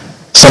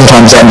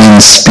 Sometimes that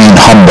means being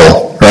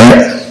humble,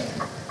 right?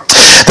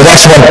 The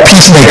next one,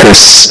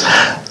 peacemakers.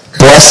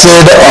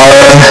 Blessed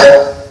are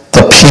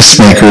the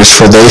peacemakers,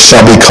 for they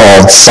shall be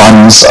called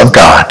sons of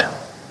God.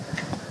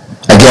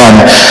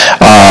 Again,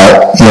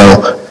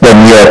 when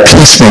we are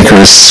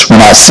peacemakers,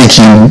 we're not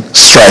seeking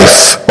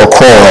strife or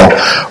quarrel.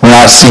 We're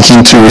not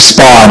seeking to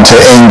respond to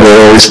anger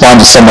or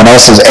respond to someone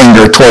else's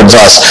anger towards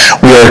us.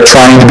 We are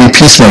trying to be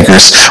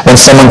peacemakers. When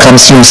someone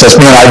comes to you and says,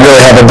 man, I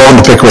really have a bone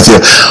to pick with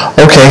you.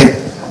 Okay.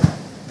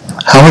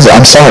 How is it?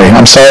 I'm sorry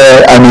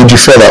I made you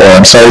feel that way.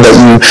 I'm sorry that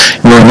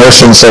your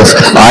emotions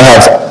I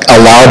have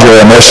allowed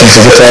your emotions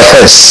to get to that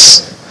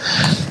place.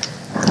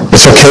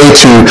 It's okay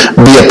to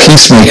be a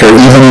peacemaker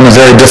even in a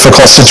very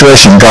difficult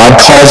situation. God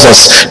calls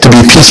us to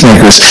be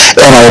peacemakers.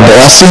 And our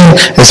blessing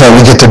is that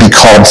we get to be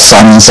called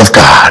sons of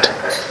God.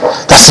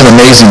 That's an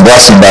amazing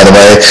blessing, by the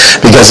way,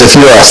 because if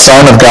you're a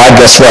son of God,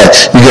 guess what?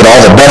 You get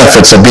all the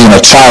benefits of being a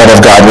child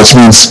of God, which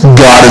means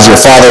God is your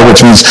father,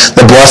 which means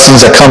the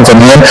blessings that come from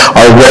him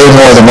are way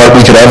more than what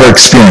we could ever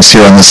experience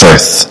here on this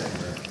earth.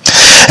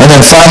 And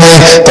then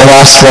finally, the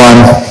last one,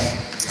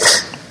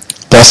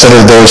 blessed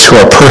are those who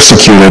are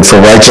persecuted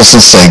for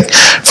righteousness' sake,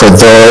 for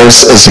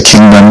theirs is the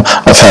kingdom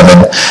of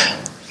heaven.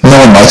 No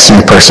one likes to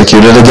be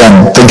persecuted.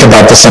 Again, think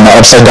about this on the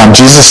upside down.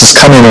 Jesus is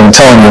coming in and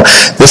telling you,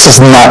 this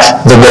is not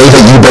the way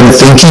that you've been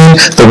thinking,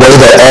 the way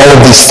that all of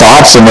these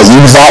thoughts and what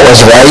you thought was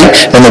right,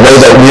 and the way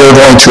that we are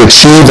going to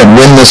achieve and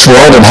win this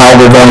world, and how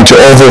we're going to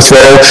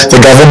overthrow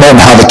the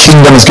government, and how the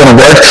kingdom is going to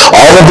work.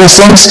 All of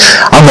these things,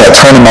 I'm going to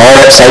turn them all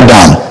upside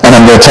down. And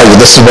I'm going to tell you,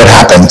 this is what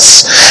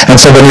happens. And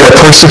so when you're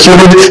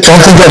persecuted,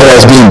 don't think of it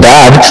as being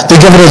bad.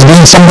 Think of it as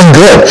being something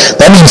good.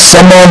 That means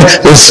someone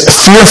is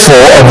fearful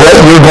of what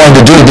you're going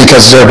to do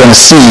because they're going to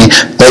see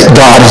that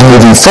God is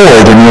moving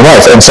forward in your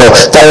life. And so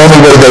the only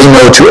way they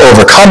know to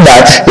overcome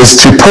that is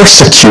to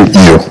persecute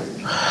you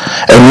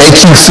and make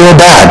you feel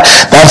bad.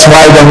 That's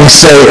why when we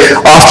say,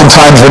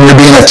 oftentimes when you're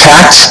being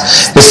attacked,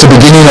 it's the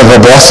beginning of a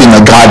blessing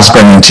that God's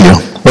bringing to you.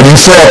 When you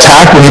feel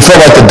attacked, when you feel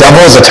like the devil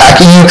is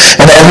attacking you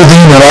and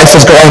everything in your life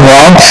is going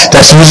wrong,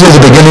 that's usually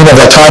the beginning of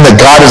a time that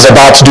God is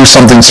about to do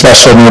something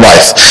special in your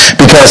life.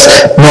 Because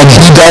when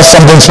he does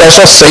something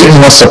special, Satan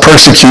wants to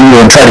persecute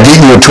you and try to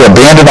get you to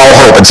abandon all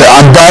hope and say,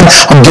 I'm done,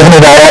 I'm giving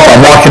it all up,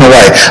 I'm walking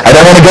away. I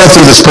don't want to go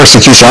through this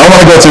persecution, I don't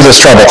want to go through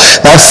this trouble.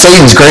 That's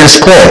Satan's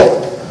greatest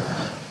ploy.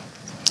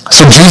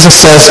 So Jesus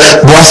says,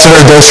 blessed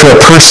are those who are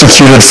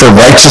persecuted for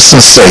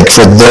righteousness' sake,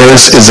 for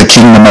theirs is the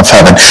kingdom of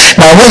heaven.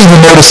 Now I want you to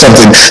notice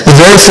something. The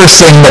very first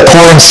thing, the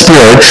poor in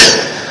spirit,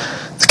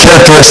 the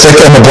characteristic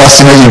and the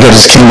blessing that you get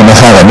is kingdom of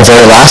heaven. The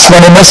very last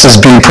one in this is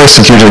being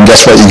persecuted, and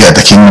guess what? You get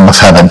the kingdom of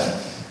heaven.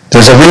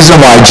 There's a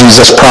reason why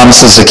Jesus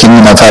promises the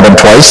kingdom of heaven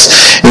twice,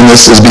 and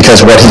this is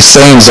because what he's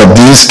saying is that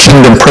these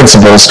kingdom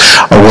principles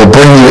will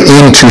bring you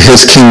into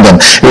his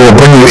kingdom. It will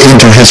bring you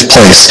into his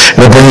place.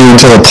 It will bring you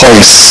into the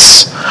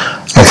place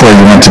of where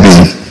you want to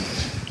be.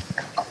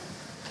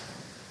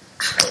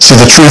 See,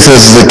 the truth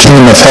is the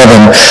kingdom of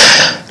heaven,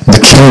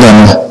 the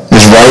kingdom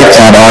is right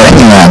at our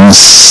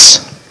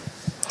hands.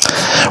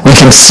 We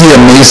can see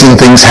amazing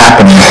things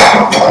happening.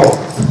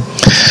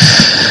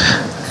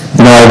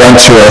 You know, I went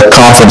to a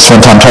conference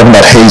one time talking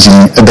about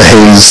hazing, the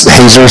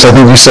hazers, I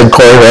think you said,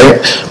 Corey,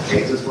 right?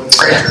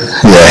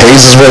 Yeah,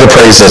 haze is where the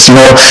praise is. You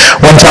know,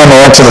 one time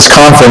I went to this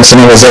conference,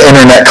 and it was an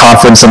internet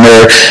conference, and they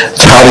were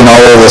touting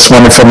all of this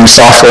wonderful new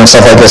software and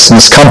stuff like this, and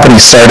this company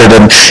started,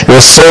 and it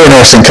was so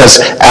interesting because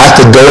at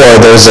the door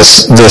there was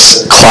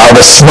this cloud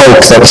of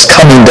smoke that was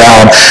coming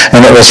down,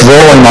 and it was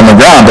rolling on the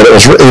ground, but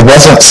it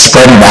wasn't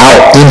spreading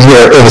out in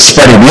here, it was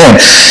spreading in.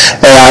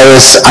 And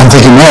I'm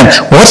thinking, man,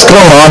 what's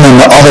going on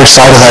the other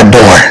side of that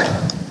door?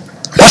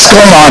 What's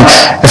going on?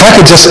 If I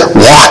could just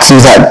walk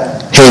through that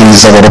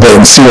haze a little bit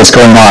and see what's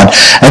going on.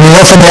 And you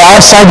know, from the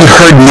outside you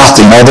heard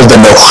nothing other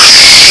than the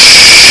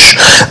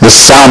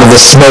sound of the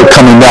smoke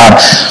coming down.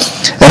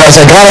 And as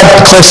I got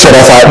up close to it,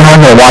 I thought, no,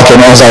 I'm going to walk in.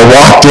 As I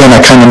walked in,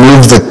 I kind of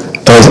moved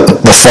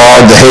the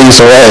fog, the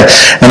haze away,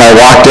 and I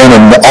walked in,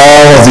 and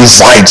all of these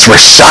lights were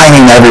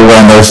shining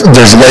everywhere, and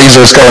there's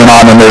lasers going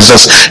on, and there's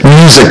this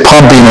music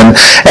pumping, and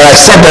I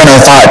sat there and I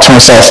thought to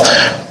myself,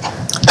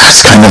 that's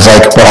kind of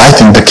like what I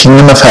think the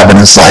kingdom of heaven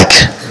is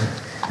like.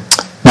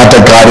 Not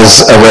that God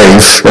is a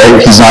rave, right?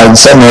 He's not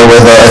sitting there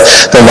with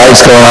the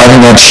lights going on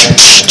and then,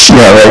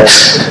 right?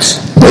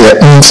 right?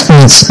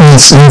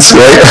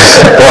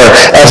 Or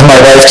as my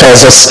wife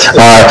tells us,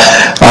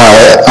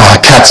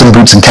 cats and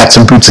boots and cats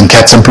and boots and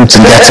cats and boots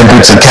and cats and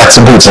boots and cats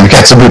and boots and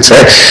cats and boots,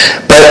 right?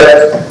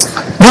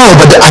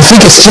 But I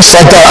think it's just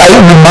like that. It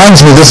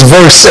reminds me, this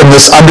verse and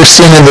this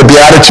understanding of the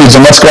Beatitudes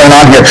and what's going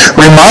on here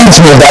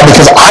reminds me of that,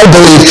 because I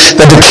believe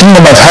that the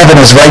kingdom of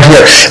heaven is right here.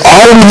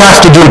 All we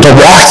have to do to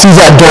walk through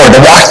that door, to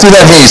walk through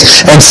that gate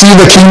and see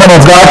the kingdom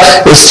of God,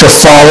 is to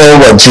follow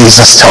what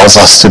Jesus tells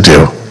us to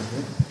do.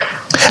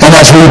 And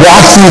as we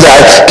walk through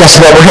that, guess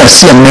what? We're going to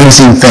see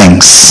amazing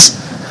things.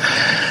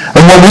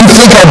 And when we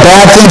think are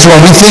bad things,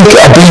 when we think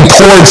being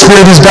poor and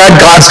spoiled is bad,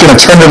 God's going to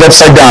turn it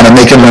upside down and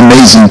make it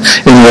amazing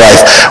in your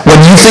life.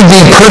 When you think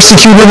being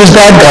persecuted is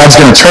bad, God's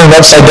going to turn it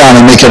upside down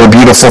and make it a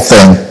beautiful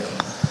thing.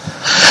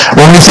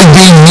 When we think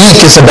being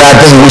meek is a bad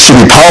thing, we should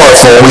be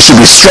powerful, we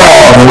should be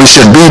strong, and we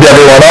should beat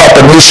everyone up,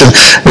 and we should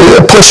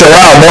push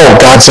around. No,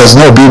 God says,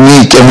 no, be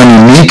meek. And when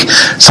you're meek,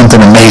 something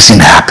amazing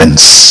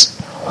happens.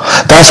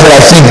 That's what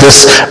I think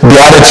this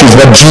Beatitudes,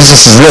 what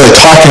Jesus is really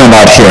talking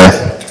about here.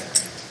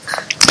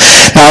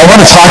 Now, I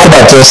want to talk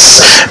about this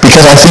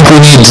because I think we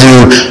need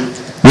to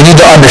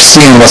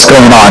understand what's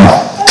going on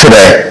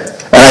today.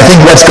 And I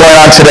think what's going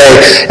on today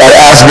at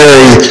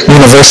Asbury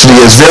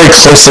University is very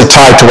closely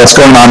tied to what's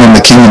going on in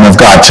the kingdom of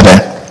God today.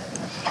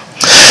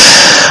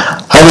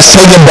 I was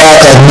thinking back,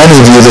 like many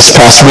of you, this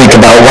past week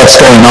about what's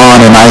going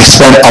on, and I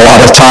spent a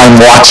lot of time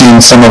watching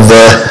some of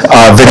the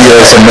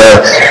videos and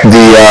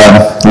the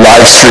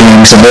live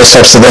streams and those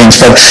types of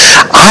things. But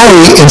I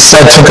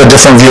instead took a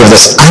different view of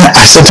this.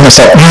 I said to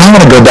myself, I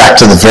want to go back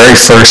to the very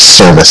first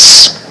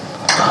service.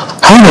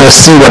 I want to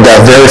see what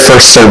that very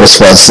first service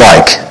was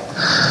like.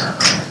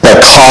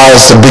 That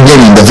caused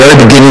the very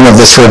beginning of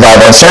this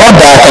revival. And so I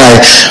went back and I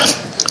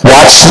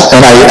watched,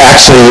 and I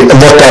actually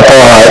looked up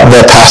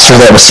the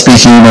pastor that was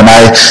speaking, and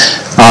I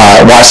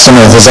watched some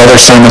of his other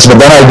sermons,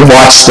 but then I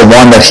watched the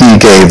one that he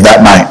gave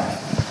that night.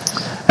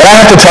 And I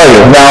have to tell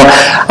you, now,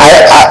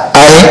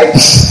 I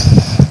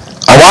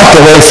walked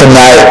away from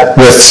that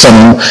with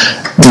some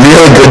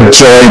really good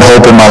joy and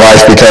hope in my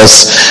life,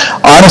 because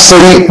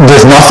honestly,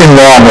 there's nothing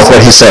wrong with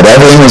what he said.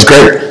 Everything was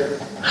great.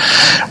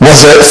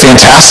 Was it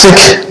fantastic?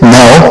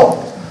 No.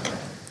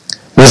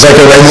 It was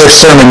like a regular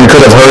sermon you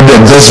could have heard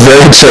in this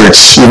very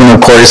church, even though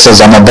Corey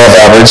says I'm above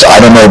average.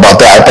 I don't know about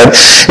that, but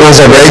it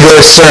was a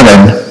regular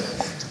sermon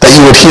that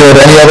you would hear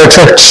at any other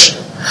church.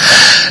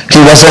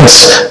 He wasn't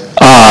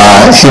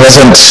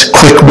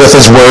quick with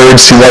his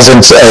words. He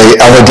wasn't a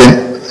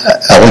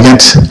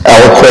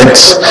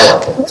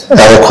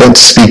eloquent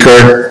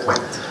speaker.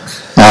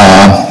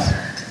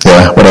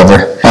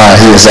 Whatever.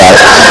 He was that.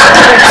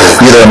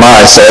 Neither am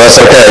I, so that's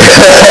okay.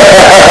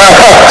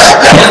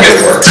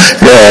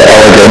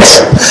 Elegant.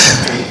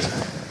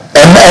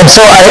 And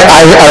so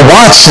I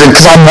watched it,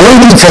 because I'm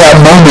waiting for that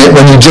moment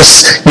when you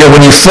just,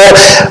 when you feel,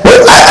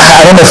 I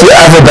don't know if you've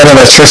ever been in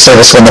a church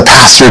service when the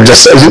pastor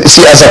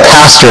see, as a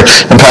pastor,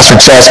 and Pastor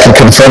Chaz can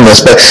confirm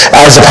this, but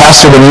as a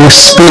pastor, when you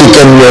speak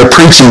and you're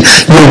preaching,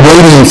 you're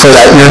waiting for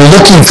that, you're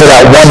looking for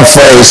that one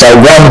phrase, that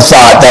one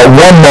thought, that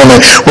one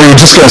moment where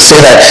you're just going to say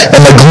that,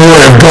 and the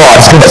glory of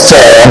God's going to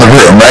fall on the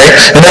room, right?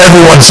 And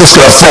everyone's just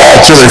going to fall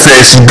to their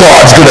face, and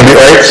God's going to be,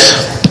 right?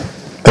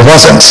 There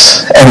wasn't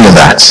any of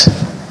that.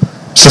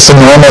 It's just a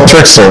normal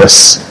church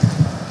service.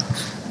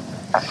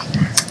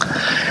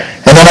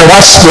 And then I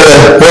watched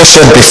the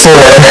worship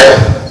before.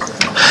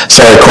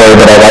 Sorry, Corey,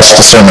 but I watched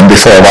the sermon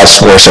before I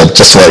watched the worship,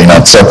 just to let you know.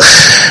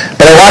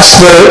 But I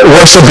watched the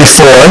worship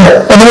before,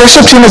 and the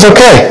worship team was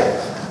okay.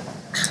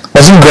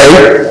 Wasn't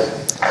great.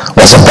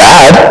 Wasn't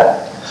bad.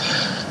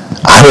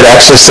 I would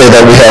actually say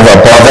that we have an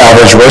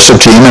above-average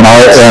worship team, and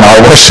our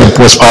worship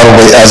was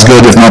probably as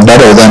good, if not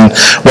better, than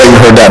what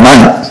you heard that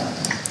night.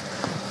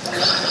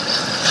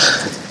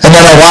 And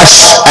then I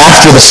watched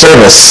after the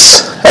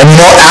service. And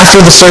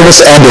after the service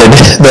ended,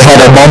 they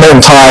had a moment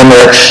in time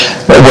where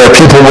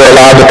people were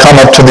allowed to come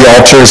up to the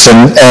altars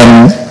and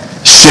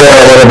share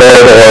a little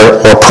bit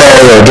or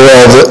pray or do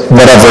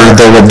whatever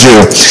they would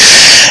do.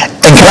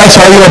 And can I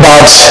tell you,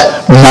 about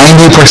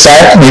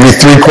 90%, maybe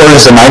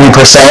 3/4 to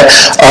 90%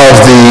 of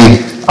the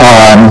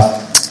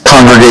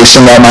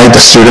congregation that night,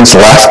 the students,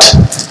 left.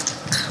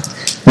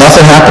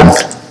 Nothing happened.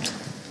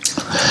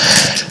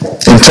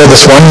 Until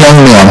this one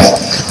young man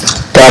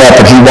got up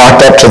and he walked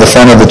up to the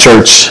front of the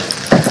church,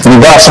 and he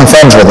brought some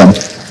friends with him.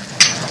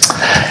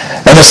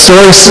 And the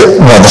truth,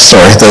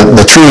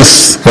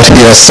 what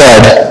he has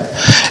said,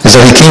 is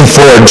that he came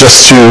forward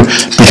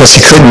because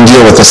he couldn't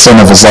deal with the sin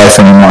of his life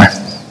anymore.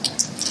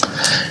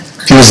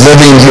 He was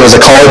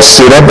a college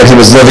student, but he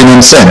was living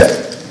in sin.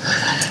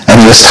 And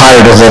he was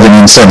tired of living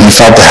in sin. He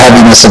felt the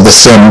heaviness of the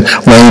sin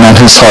weighing on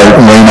his heart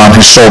and weighing on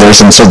his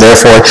shoulders, and so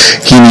therefore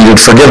he needed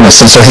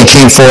forgiveness. And so he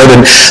came forward,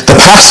 and the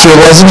pastor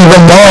wasn't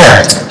even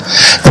there.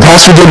 The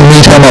pastor didn't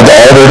meet him at the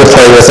altar to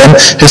pray with him.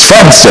 His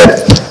friends did.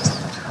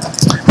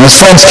 And his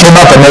friends came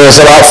up, and there was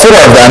about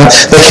 4 of them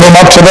that came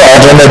up to the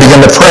altar, and they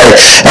began to pray.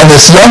 And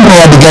this young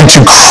man began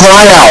to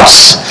cry out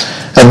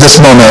at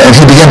this moment, and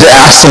he began to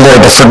ask the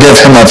Lord to forgive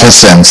him of his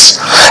sins.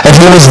 And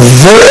he was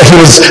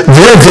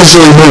very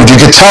visually moved.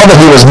 You could tell that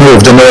he was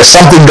moved, and there was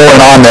something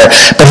going on there.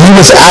 But he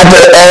was at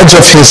the edge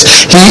of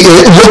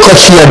it looked like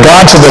he had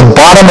gone to the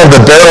bottom of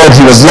the barrel, and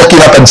he was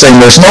looking up and saying,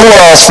 there's nowhere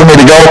else for me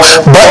to go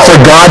but for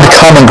God to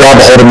come and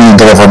grab hold of me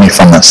and deliver me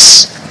from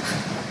this.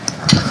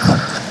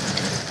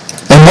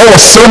 And what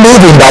was so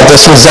moving about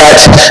this was that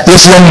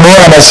this young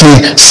man, as he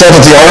sat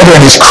at the altar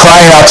and he's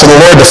crying out to the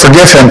Lord to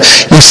forgive him,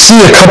 you see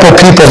a couple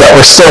people that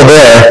were still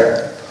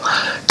there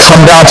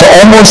come down to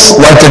almost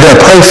like they're going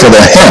to pray for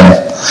him.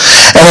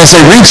 And as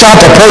they reach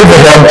out to pray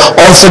for him,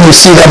 all of a sudden you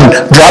see them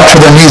drop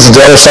to their knees at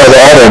the other side of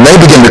the altar, and they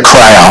begin to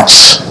cry out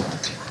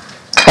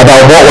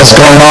about what was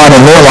going on in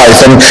their life.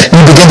 And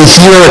you begin to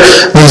hear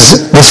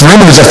these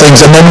rumors of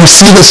things, and then you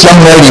see this young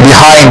lady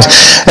behind,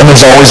 and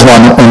there's always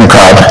one in the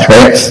crowd,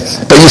 right?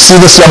 But you see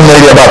this young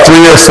lady about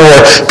 3 or 4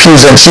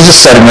 pews in. She's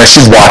just sitting there.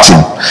 She's watching.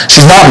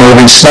 She's not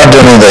moving. She's not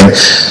doing anything.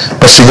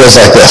 But she goes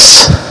like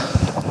this.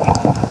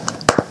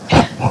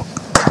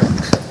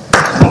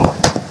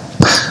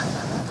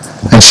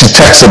 And she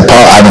texted,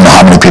 I don't know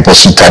how many people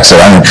she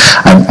texted.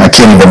 I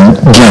can't even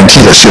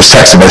guarantee that she was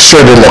texting, but it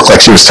sure did look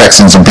like she was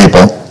texting some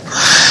people.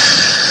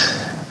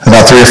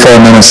 About 3 or 4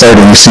 minutes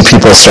later, you see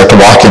people start to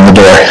walk in the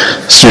door,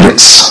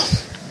 students.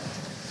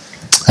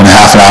 And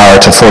half an hour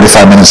to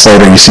 45 minutes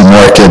later, you see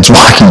more kids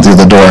walking through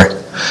the door.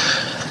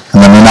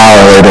 And then an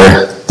hour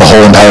later, the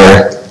whole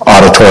entire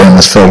auditorium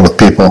is filled with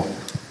people.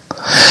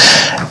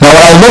 Now,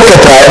 when I look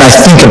at that and I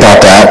think about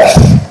that,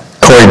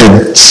 Corey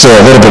did steal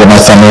a little bit of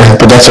my thunder,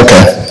 but that's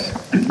okay.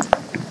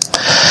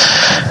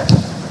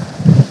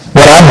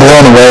 What I'm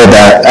blown away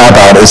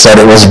about is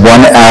that it was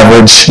one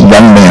average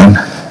young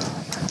man.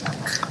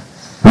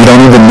 We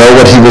don't even know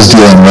what he was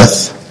dealing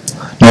with,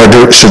 nor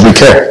should we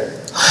care.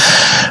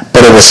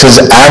 But it was he was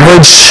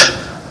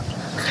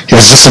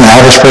just an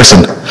average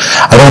person.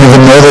 I don't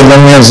even know the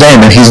young man's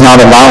name, and he's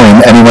not allowing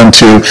anyone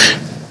to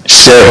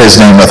share his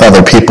name with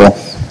other people.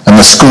 And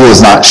the school is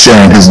not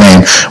sharing his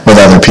name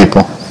with other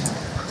people.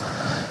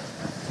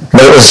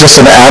 But it was just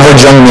an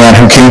average young man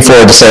who came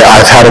forward to say,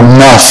 I've had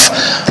enough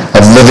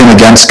of living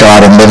against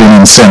God and living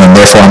in sin, and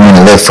therefore I'm going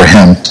to live for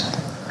him.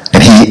 And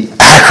he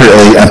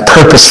accurately and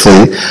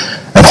purposefully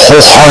and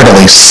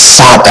wholeheartedly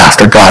sought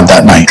after God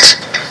that night.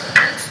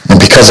 And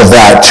because of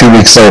that, 2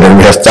 weeks later,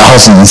 we have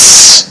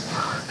thousands,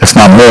 if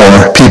not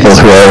more, people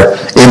who are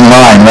in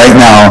line right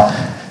now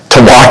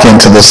to walk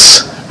into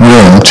this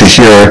room to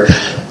hear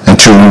and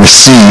to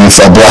receive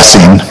a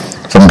blessing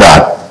from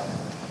God.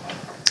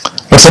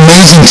 What's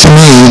amazing to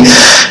me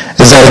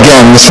is that,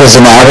 again, this was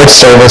an average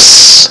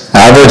service,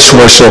 average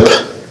worship,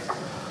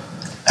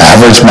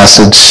 average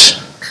message,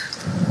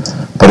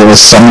 but it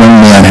was some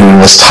young man who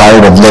was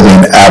tired of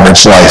living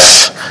average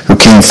life, who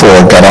came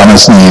forward, got on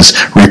his knees,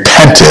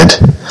 repented,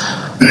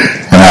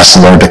 and asked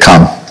the Lord to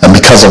come. And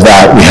because of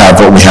that, we have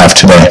what we have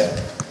today.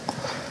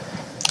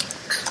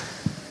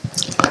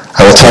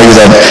 I will tell you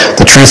that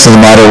the truth of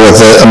the matter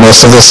with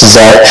most of this is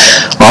that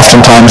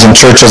oftentimes in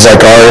churches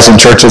like ours and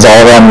churches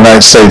all around the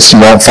United States, you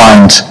won't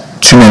find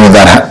too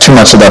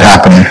much of that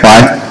happening.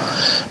 Why?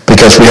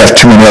 Because we have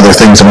too many other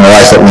things in our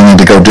life that we need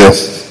to go do.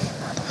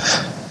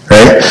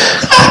 Right?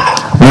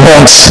 We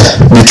won't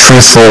be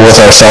truthful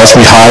with ourselves.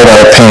 We hide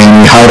our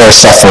pain. We hide our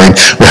suffering.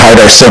 We hide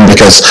our sin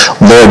because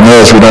Lord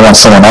knows we don't want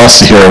someone else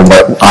to hear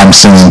what I'm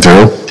singing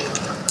through.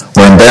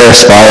 We're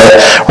embarrassed by it.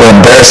 We're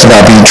embarrassed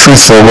about being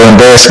truthful. We're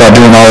embarrassed about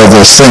doing all of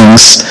those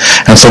things.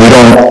 And so we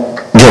don't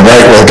get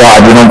right with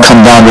God. We don't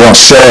come down. We don't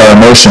share our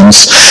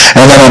emotions.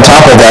 And then on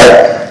top of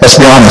that,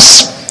 let's be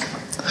honest.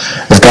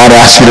 If God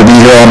asked you to be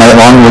here all night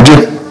long, would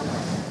you?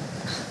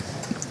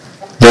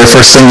 Very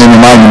first thing in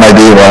your mind might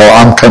be, well,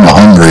 I'm kind of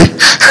hungry,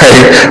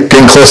 right?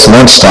 Getting close to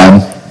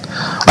lunchtime.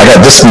 I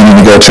got this meeting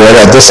to go to. I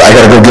got to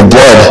go give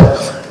blood,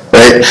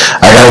 right?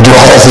 I got to do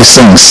all of these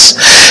things.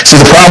 See,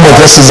 the problem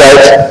with this is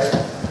that,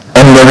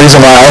 and the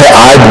reason why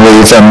I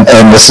believe,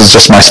 and this is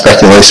just my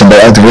speculation,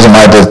 but the reason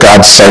why I believe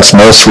God starts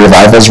most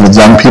revivals with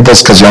young people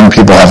is because young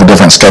people have a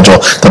different schedule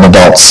than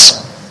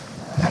adults.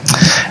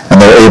 And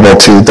they're able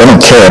to, they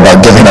don't care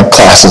about giving up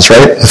classes,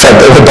 right? In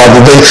fact, they would like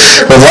to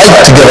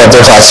give up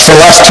their classes. For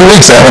the last 2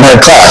 weeks, I haven't had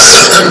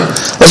class.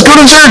 Let's go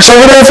to church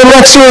over there for the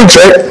next 2 weeks,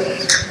 right?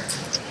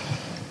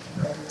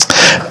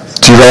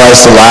 Do you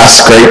realize the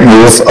last great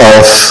move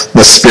of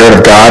the Spirit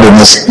of God in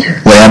this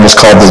land was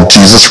called the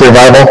Jesus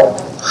Revival?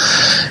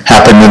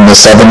 Happened in the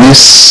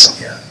 70s.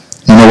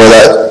 You know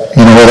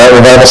where that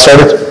revival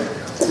started?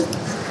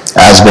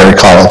 Asbury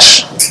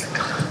College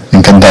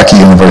in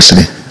Kentucky.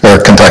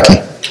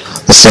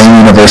 The same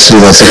university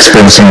that's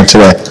experiencing it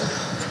today.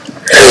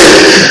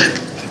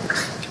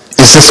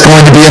 Is this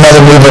going to be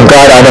another move of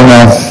God? I don't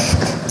know.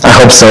 I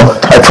hope so.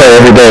 I pray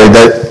every day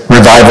that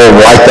revival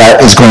like that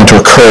is going to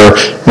occur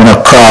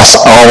across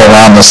all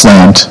around this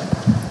land.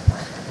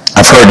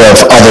 I've heard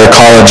of other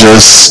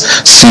colleges,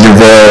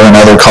 Cedarville and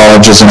other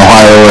colleges in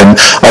Ohio and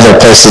other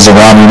places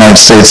around the United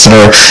States that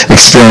are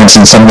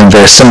experiencing something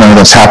very similar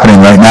that's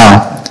happening right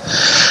now,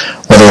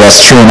 where Whether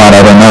that's true or not,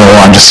 I don't know.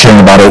 I'm just hearing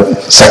about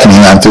it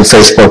secondhand through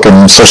Facebook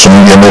and social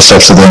media and those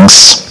types of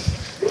things.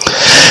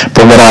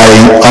 But what I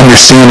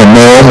understand and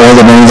know more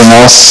than anything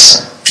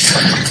else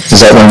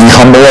is that when we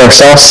humble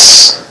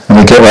ourselves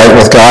and we get right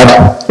with God,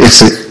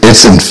 it's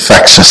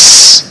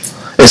infectious.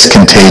 It's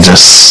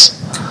contagious.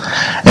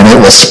 And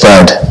it will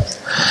spread.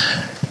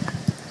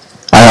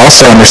 I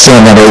also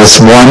understand that it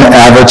is one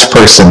average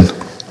person.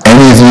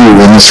 Any of you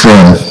in this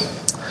room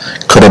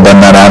could have been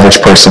that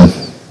average person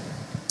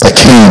that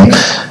came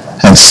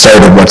and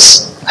started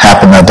what's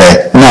happened that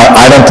day. Now,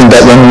 I don't think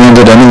that young man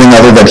did anything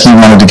other than he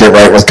wanted to get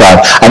right with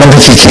God. I don't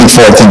think he came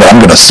forward thinking, I'm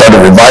going to start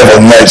a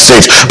revival in the United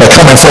States by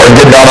coming forward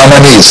and getting down on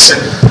my knees.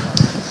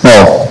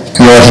 No.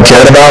 You know what he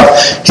cared about?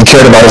 He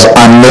cared about is,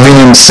 I'm living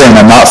in sin.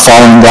 I'm not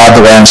following God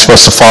the way I'm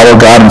supposed to follow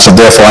God, and so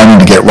therefore I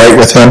need to get right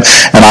with him,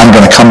 and I'm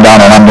going to come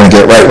down and I'm going to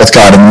get right with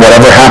God. And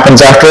whatever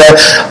happens after that,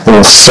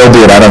 well, so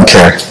be it. I don't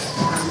care.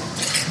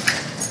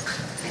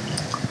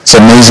 It's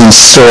an amazing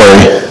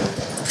story.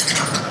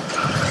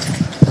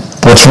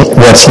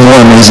 What's more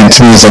amazing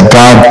to me is that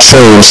God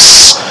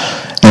chose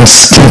and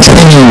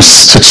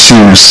continues to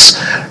choose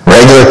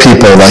regular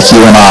people like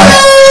you and I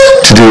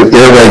to do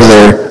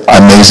irregular,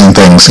 amazing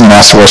things. And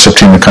ask the worship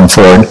team to come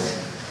forward.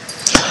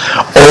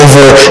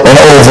 Over and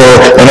over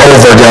and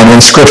over again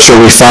in Scripture,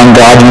 we found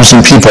God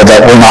using people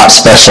that were not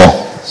special.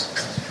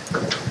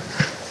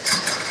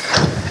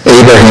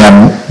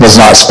 Abraham was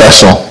not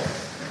special.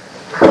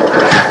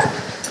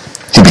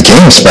 He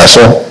became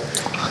special.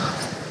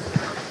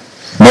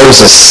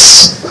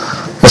 Moses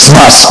was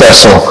not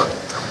special.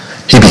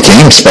 He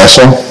became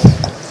special.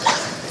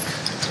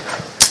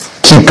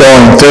 Keep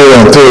going through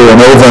and through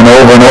and over and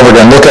over and over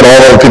again. Look at all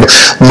the people.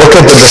 Look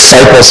at the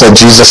disciples that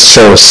Jesus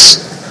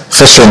chose.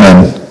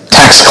 Fishermen,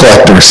 tax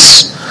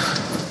collectors.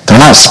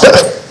 They're not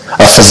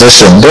a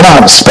physician. They're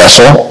not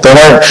special. They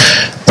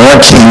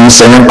weren't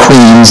kings. They weren't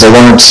queens. They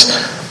weren't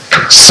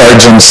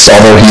sergeants,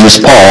 although he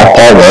used Paul.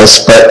 Paul was.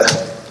 But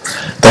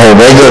they were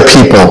regular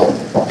people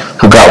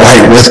who got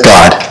right with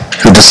God,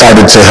 who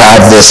decided to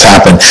have this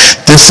happen.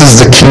 This is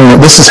the kingdom.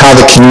 This is how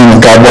the kingdom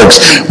of God works.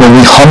 When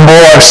we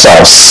humble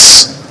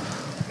ourselves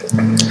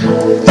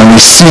and we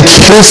seek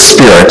his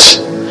Spirit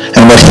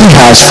and what he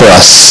has for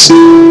us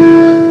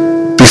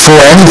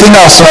before anything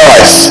else in our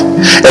life,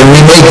 and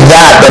we make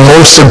that the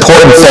most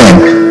important thing,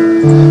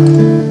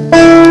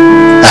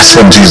 that's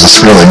when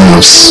Jesus really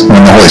moves,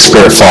 when the Holy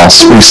Spirit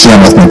falls. Will you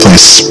stand with me,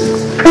 please?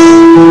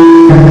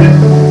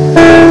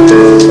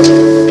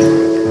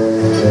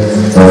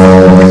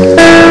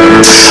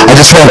 I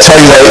just want to tell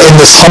you that in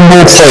this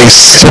humble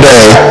place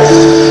today,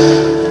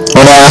 I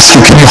want to ask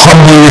you, can you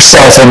humble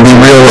yourself and be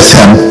real with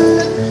him?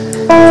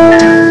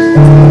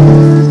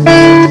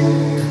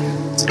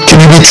 Can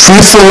you be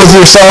truthful with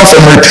yourself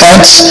and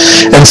repent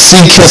and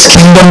seek his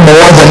kingdom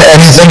more than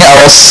anything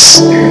else?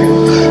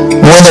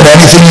 More than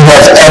anything you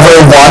have ever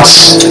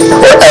wanted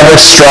or ever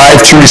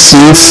strived to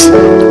receive?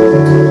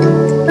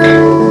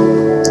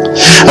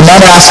 I'm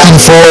not asking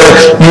for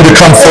you to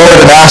come forward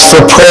and ask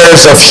for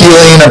prayers of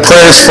healing and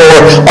prayers for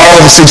all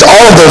of these things.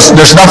 All of those,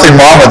 there's nothing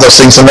wrong with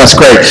those things, and that's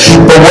great.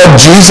 But what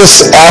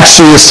Jesus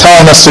actually is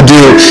telling us to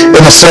do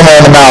in the Sermon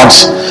on the Mount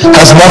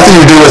has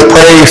nothing to do with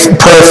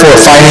prayer for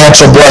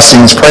financial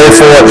blessings, pray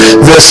for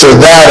this or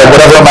that or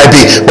whatever it might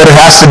be. What it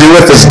has to do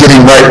with is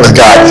getting right with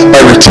God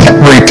by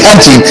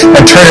repenting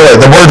and turning away.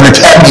 The word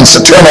repent means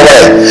to turn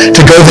away,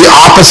 to go the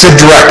opposite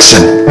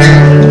direction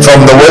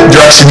from the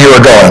direction you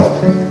are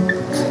going.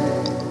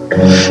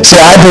 See,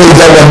 I believe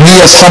that when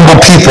we as humble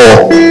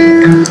people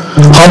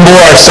humble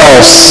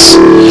ourselves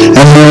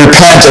and we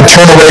repent and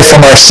turn away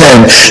from our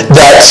sin,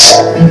 that is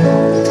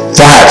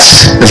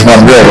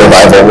when real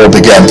revival will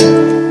begin.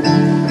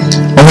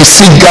 When we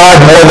seek God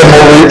more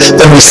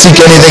than we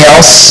seek anything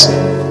else,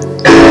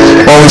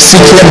 when we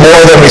seek him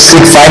more than we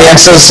seek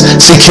finances,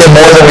 seek him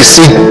more than we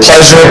seek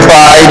pleasure,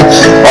 pride,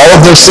 all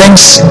of those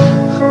things,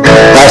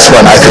 that's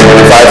when I think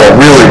revival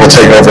really will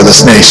take over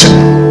this nation.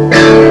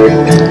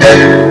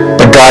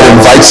 But God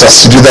invites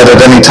us to do that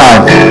at any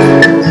time.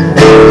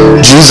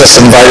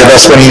 Jesus invited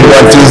us when he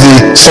went through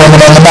the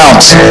Sermon on the Mount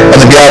and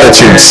the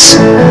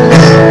Beatitudes.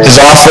 His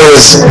offer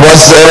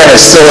was there and it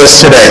still is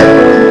today.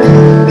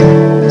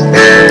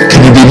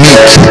 Can you be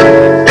meek?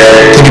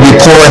 Can you be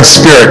poor in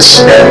spirit?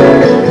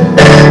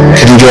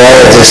 Can you do all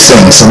of those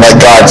things and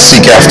let God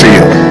seek after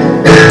you?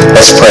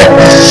 Let's pray.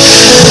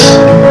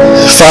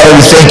 Father,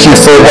 we thank you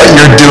for what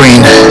you're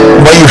doing,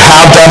 what you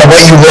have done, and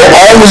what you will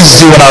always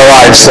do in our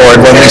lives, Lord,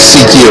 when we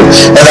seek you,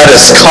 and that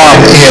is come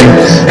in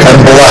and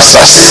bless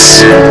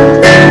us.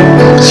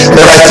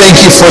 Lord, I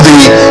thank you for the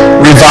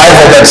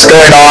revival that's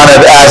going on at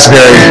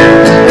Asbury.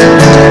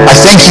 I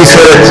thank you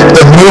for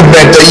the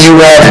movement that you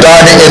have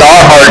done in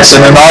our hearts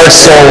and in our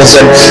souls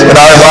and in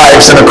our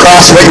lives and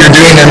across what you're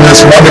doing in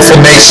this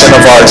wonderful nation of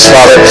ours,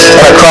 Father,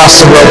 and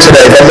across the world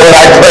today. But Lord,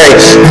 I pray,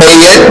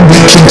 may we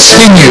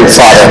continue,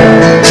 Father.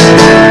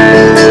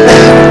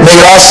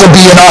 May it also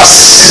be in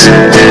us.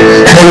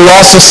 May we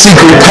also seek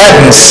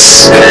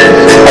repentance,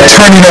 a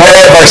turning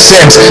away of our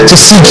sins, to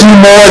seek you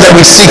more than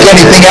we seek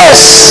anything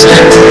else.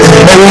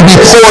 May we be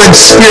poor in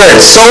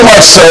spirit, so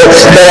much so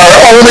that our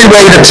only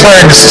way to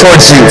turn is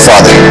towards you,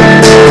 Father.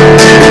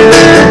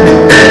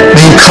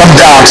 May you come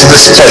down to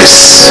this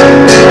place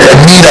and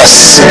meet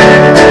us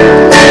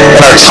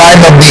in our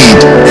time of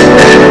need.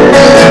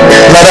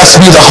 Let us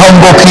be the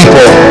humble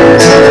people,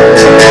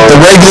 the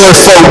regular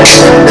folk,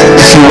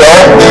 if you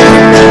will,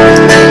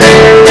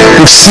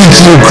 who seek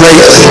you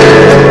greatly,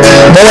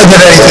 more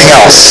than anything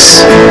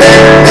else.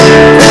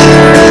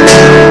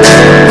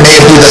 May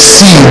it be the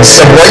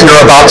seeds of what you're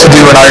about to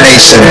do in our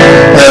nation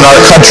and in our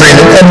country,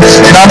 and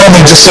not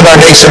only just in our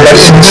nation, but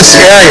in this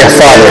area,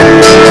 Father,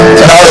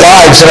 in our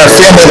lives, in our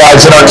family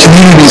lives, in our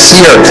communities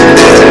here.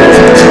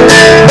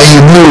 May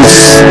you move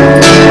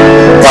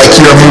like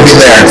you are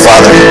moving there,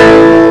 Father,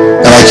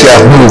 and like you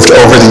have moved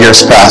over the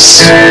years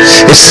past.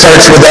 It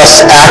starts with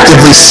us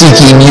actively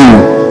seeking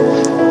you.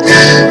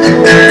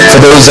 For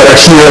those that are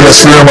here in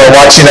this room or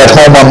watching at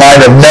home online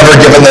have never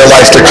given their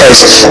life to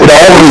Christ, it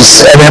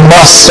always and it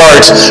must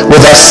start with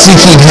us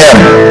seeking him,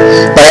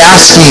 by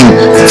asking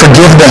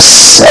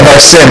forgiveness of our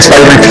sins, by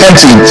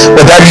repenting.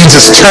 What that means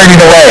is turning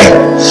away.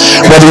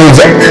 Whether you've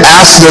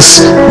asked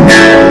this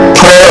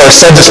prayer or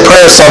said this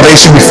prayer of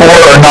salvation before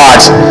or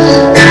not,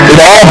 it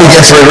all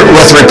begins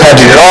with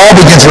repenting. It all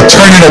begins with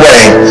turning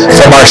away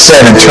from our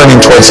sin and turning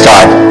towards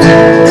God.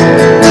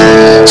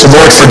 So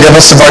Lord, forgive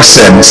us of our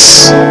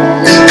sins.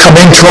 Come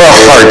into our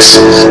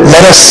hearts.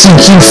 Let us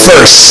seek you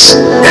first,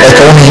 like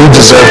only you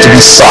deserve to be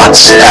sought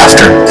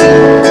after.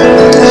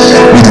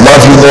 We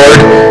love you, Lord.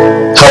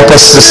 Help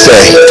us this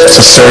day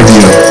to serve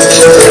you.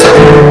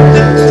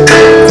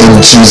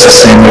 In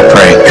Jesus' name we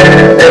pray.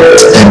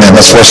 Amen.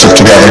 Let's worship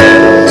together.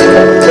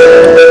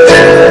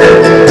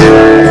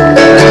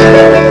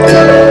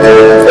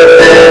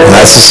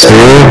 The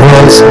Spirit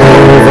was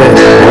moving over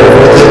the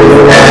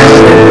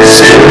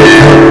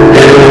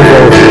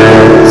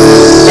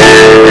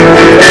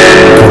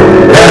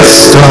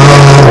rest on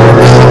us,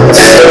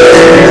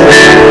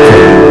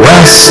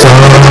 rest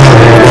on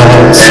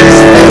us.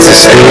 As the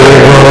Spirit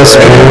was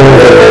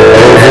moving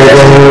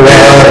over the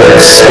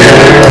waters,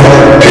 Spirit come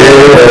over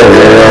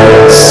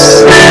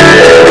us.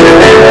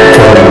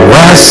 Come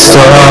rest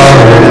on us,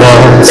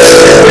 come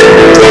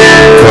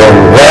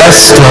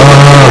rest on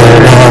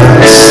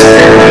us.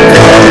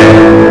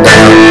 Come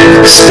down,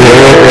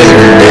 Spirit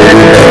moving,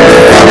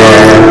 come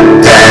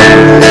down,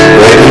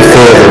 ready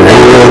for the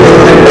ruler.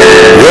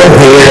 You're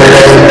here and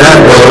I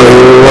know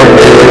you are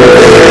moving.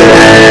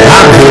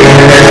 I'm here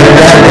and I know you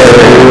are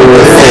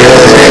feeling.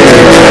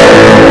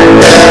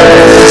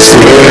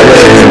 Spirit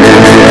moving,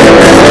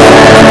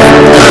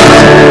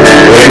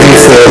 ready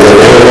for the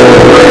ruler.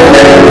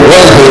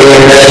 You're here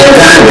and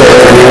I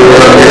know you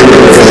are moving.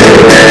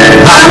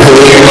 I'm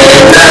here and I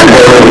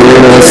know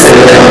you are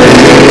feeling.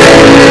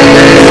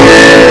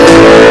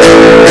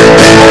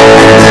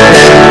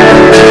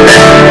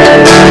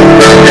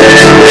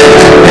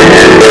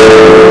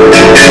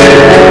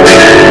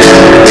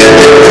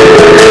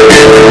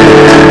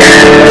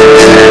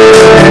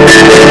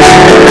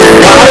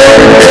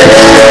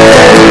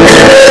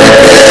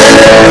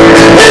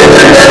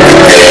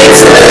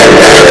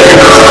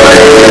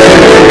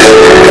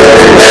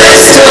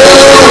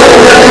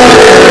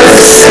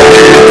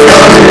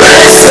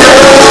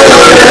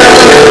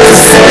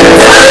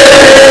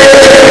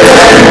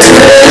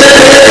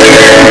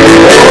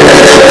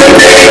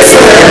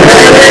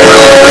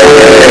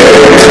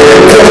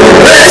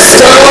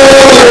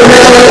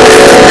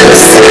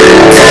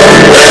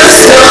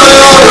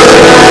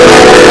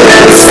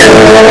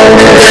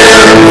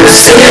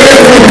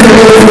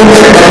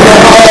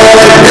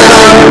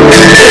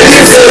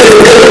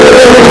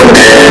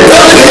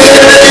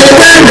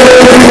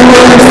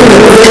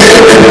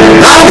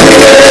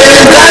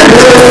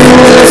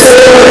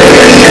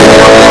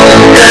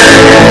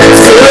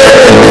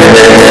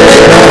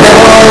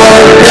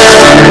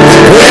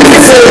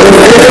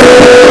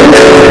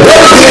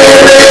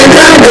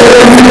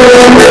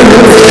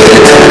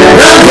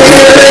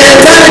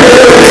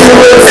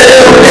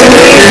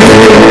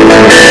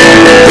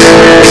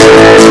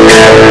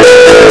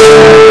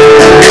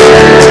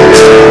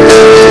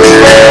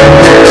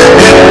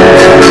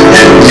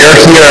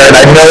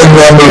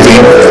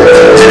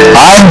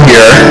 I'm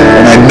here,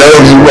 and I know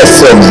you will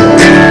fill me.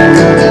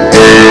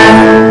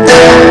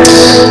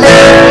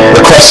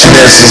 The question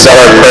is that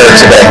our prayer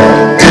today?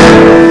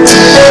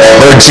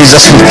 Lord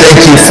Jesus, we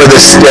thank you for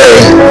this day.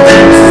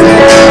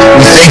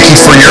 We thank you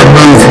for your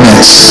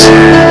movements.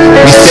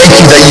 We thank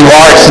you that you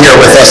are here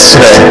with us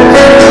today.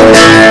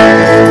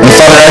 We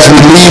Father, as we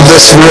leave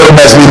this room,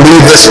 as we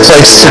leave this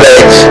place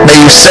today, may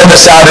you send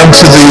us out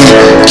into the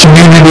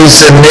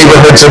communities and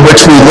neighborhoods in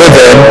which we live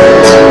in,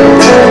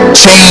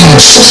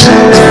 changed,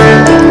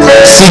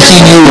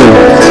 seeking you,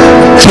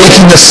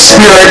 taking the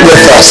Spirit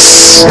with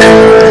us.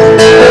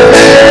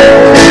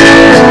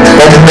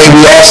 But may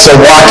we also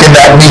walk in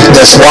that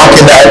meekness, walk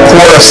in that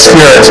poor of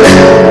spirit,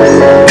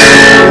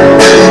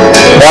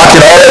 walk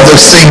in all of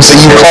those things that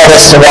you called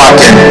us to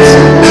walk in.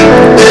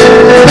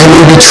 May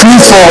we be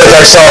truthful with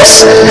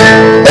ourselves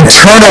and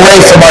turn away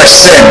from our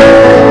sin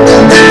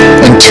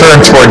and turn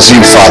towards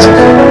you, Father.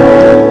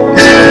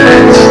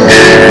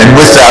 And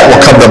with that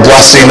will come the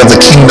blessing of the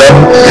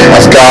kingdom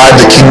of God,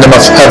 the kingdom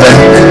of heaven,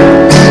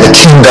 the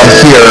kingdom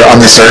here on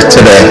this earth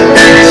today.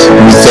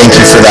 And we thank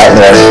you for that,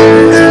 Lord.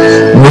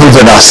 Move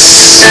in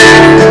us.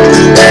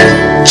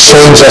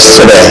 Change us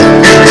today.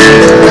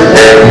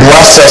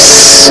 Bless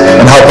us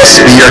and help us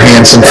to be your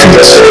hands and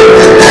feet.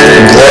 We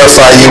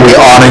glorify you, we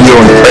honor you,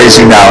 and praise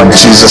you now in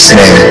Jesus'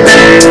 name.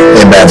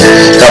 Amen.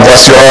 God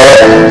bless you all.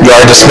 You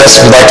are dismissed.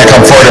 If you'd like to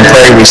come forward and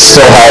pray, we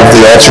still have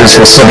the altars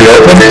will still be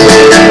open.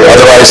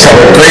 Otherwise, have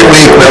a great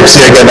week. We hope to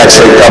see you again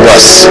next week. God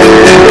bless.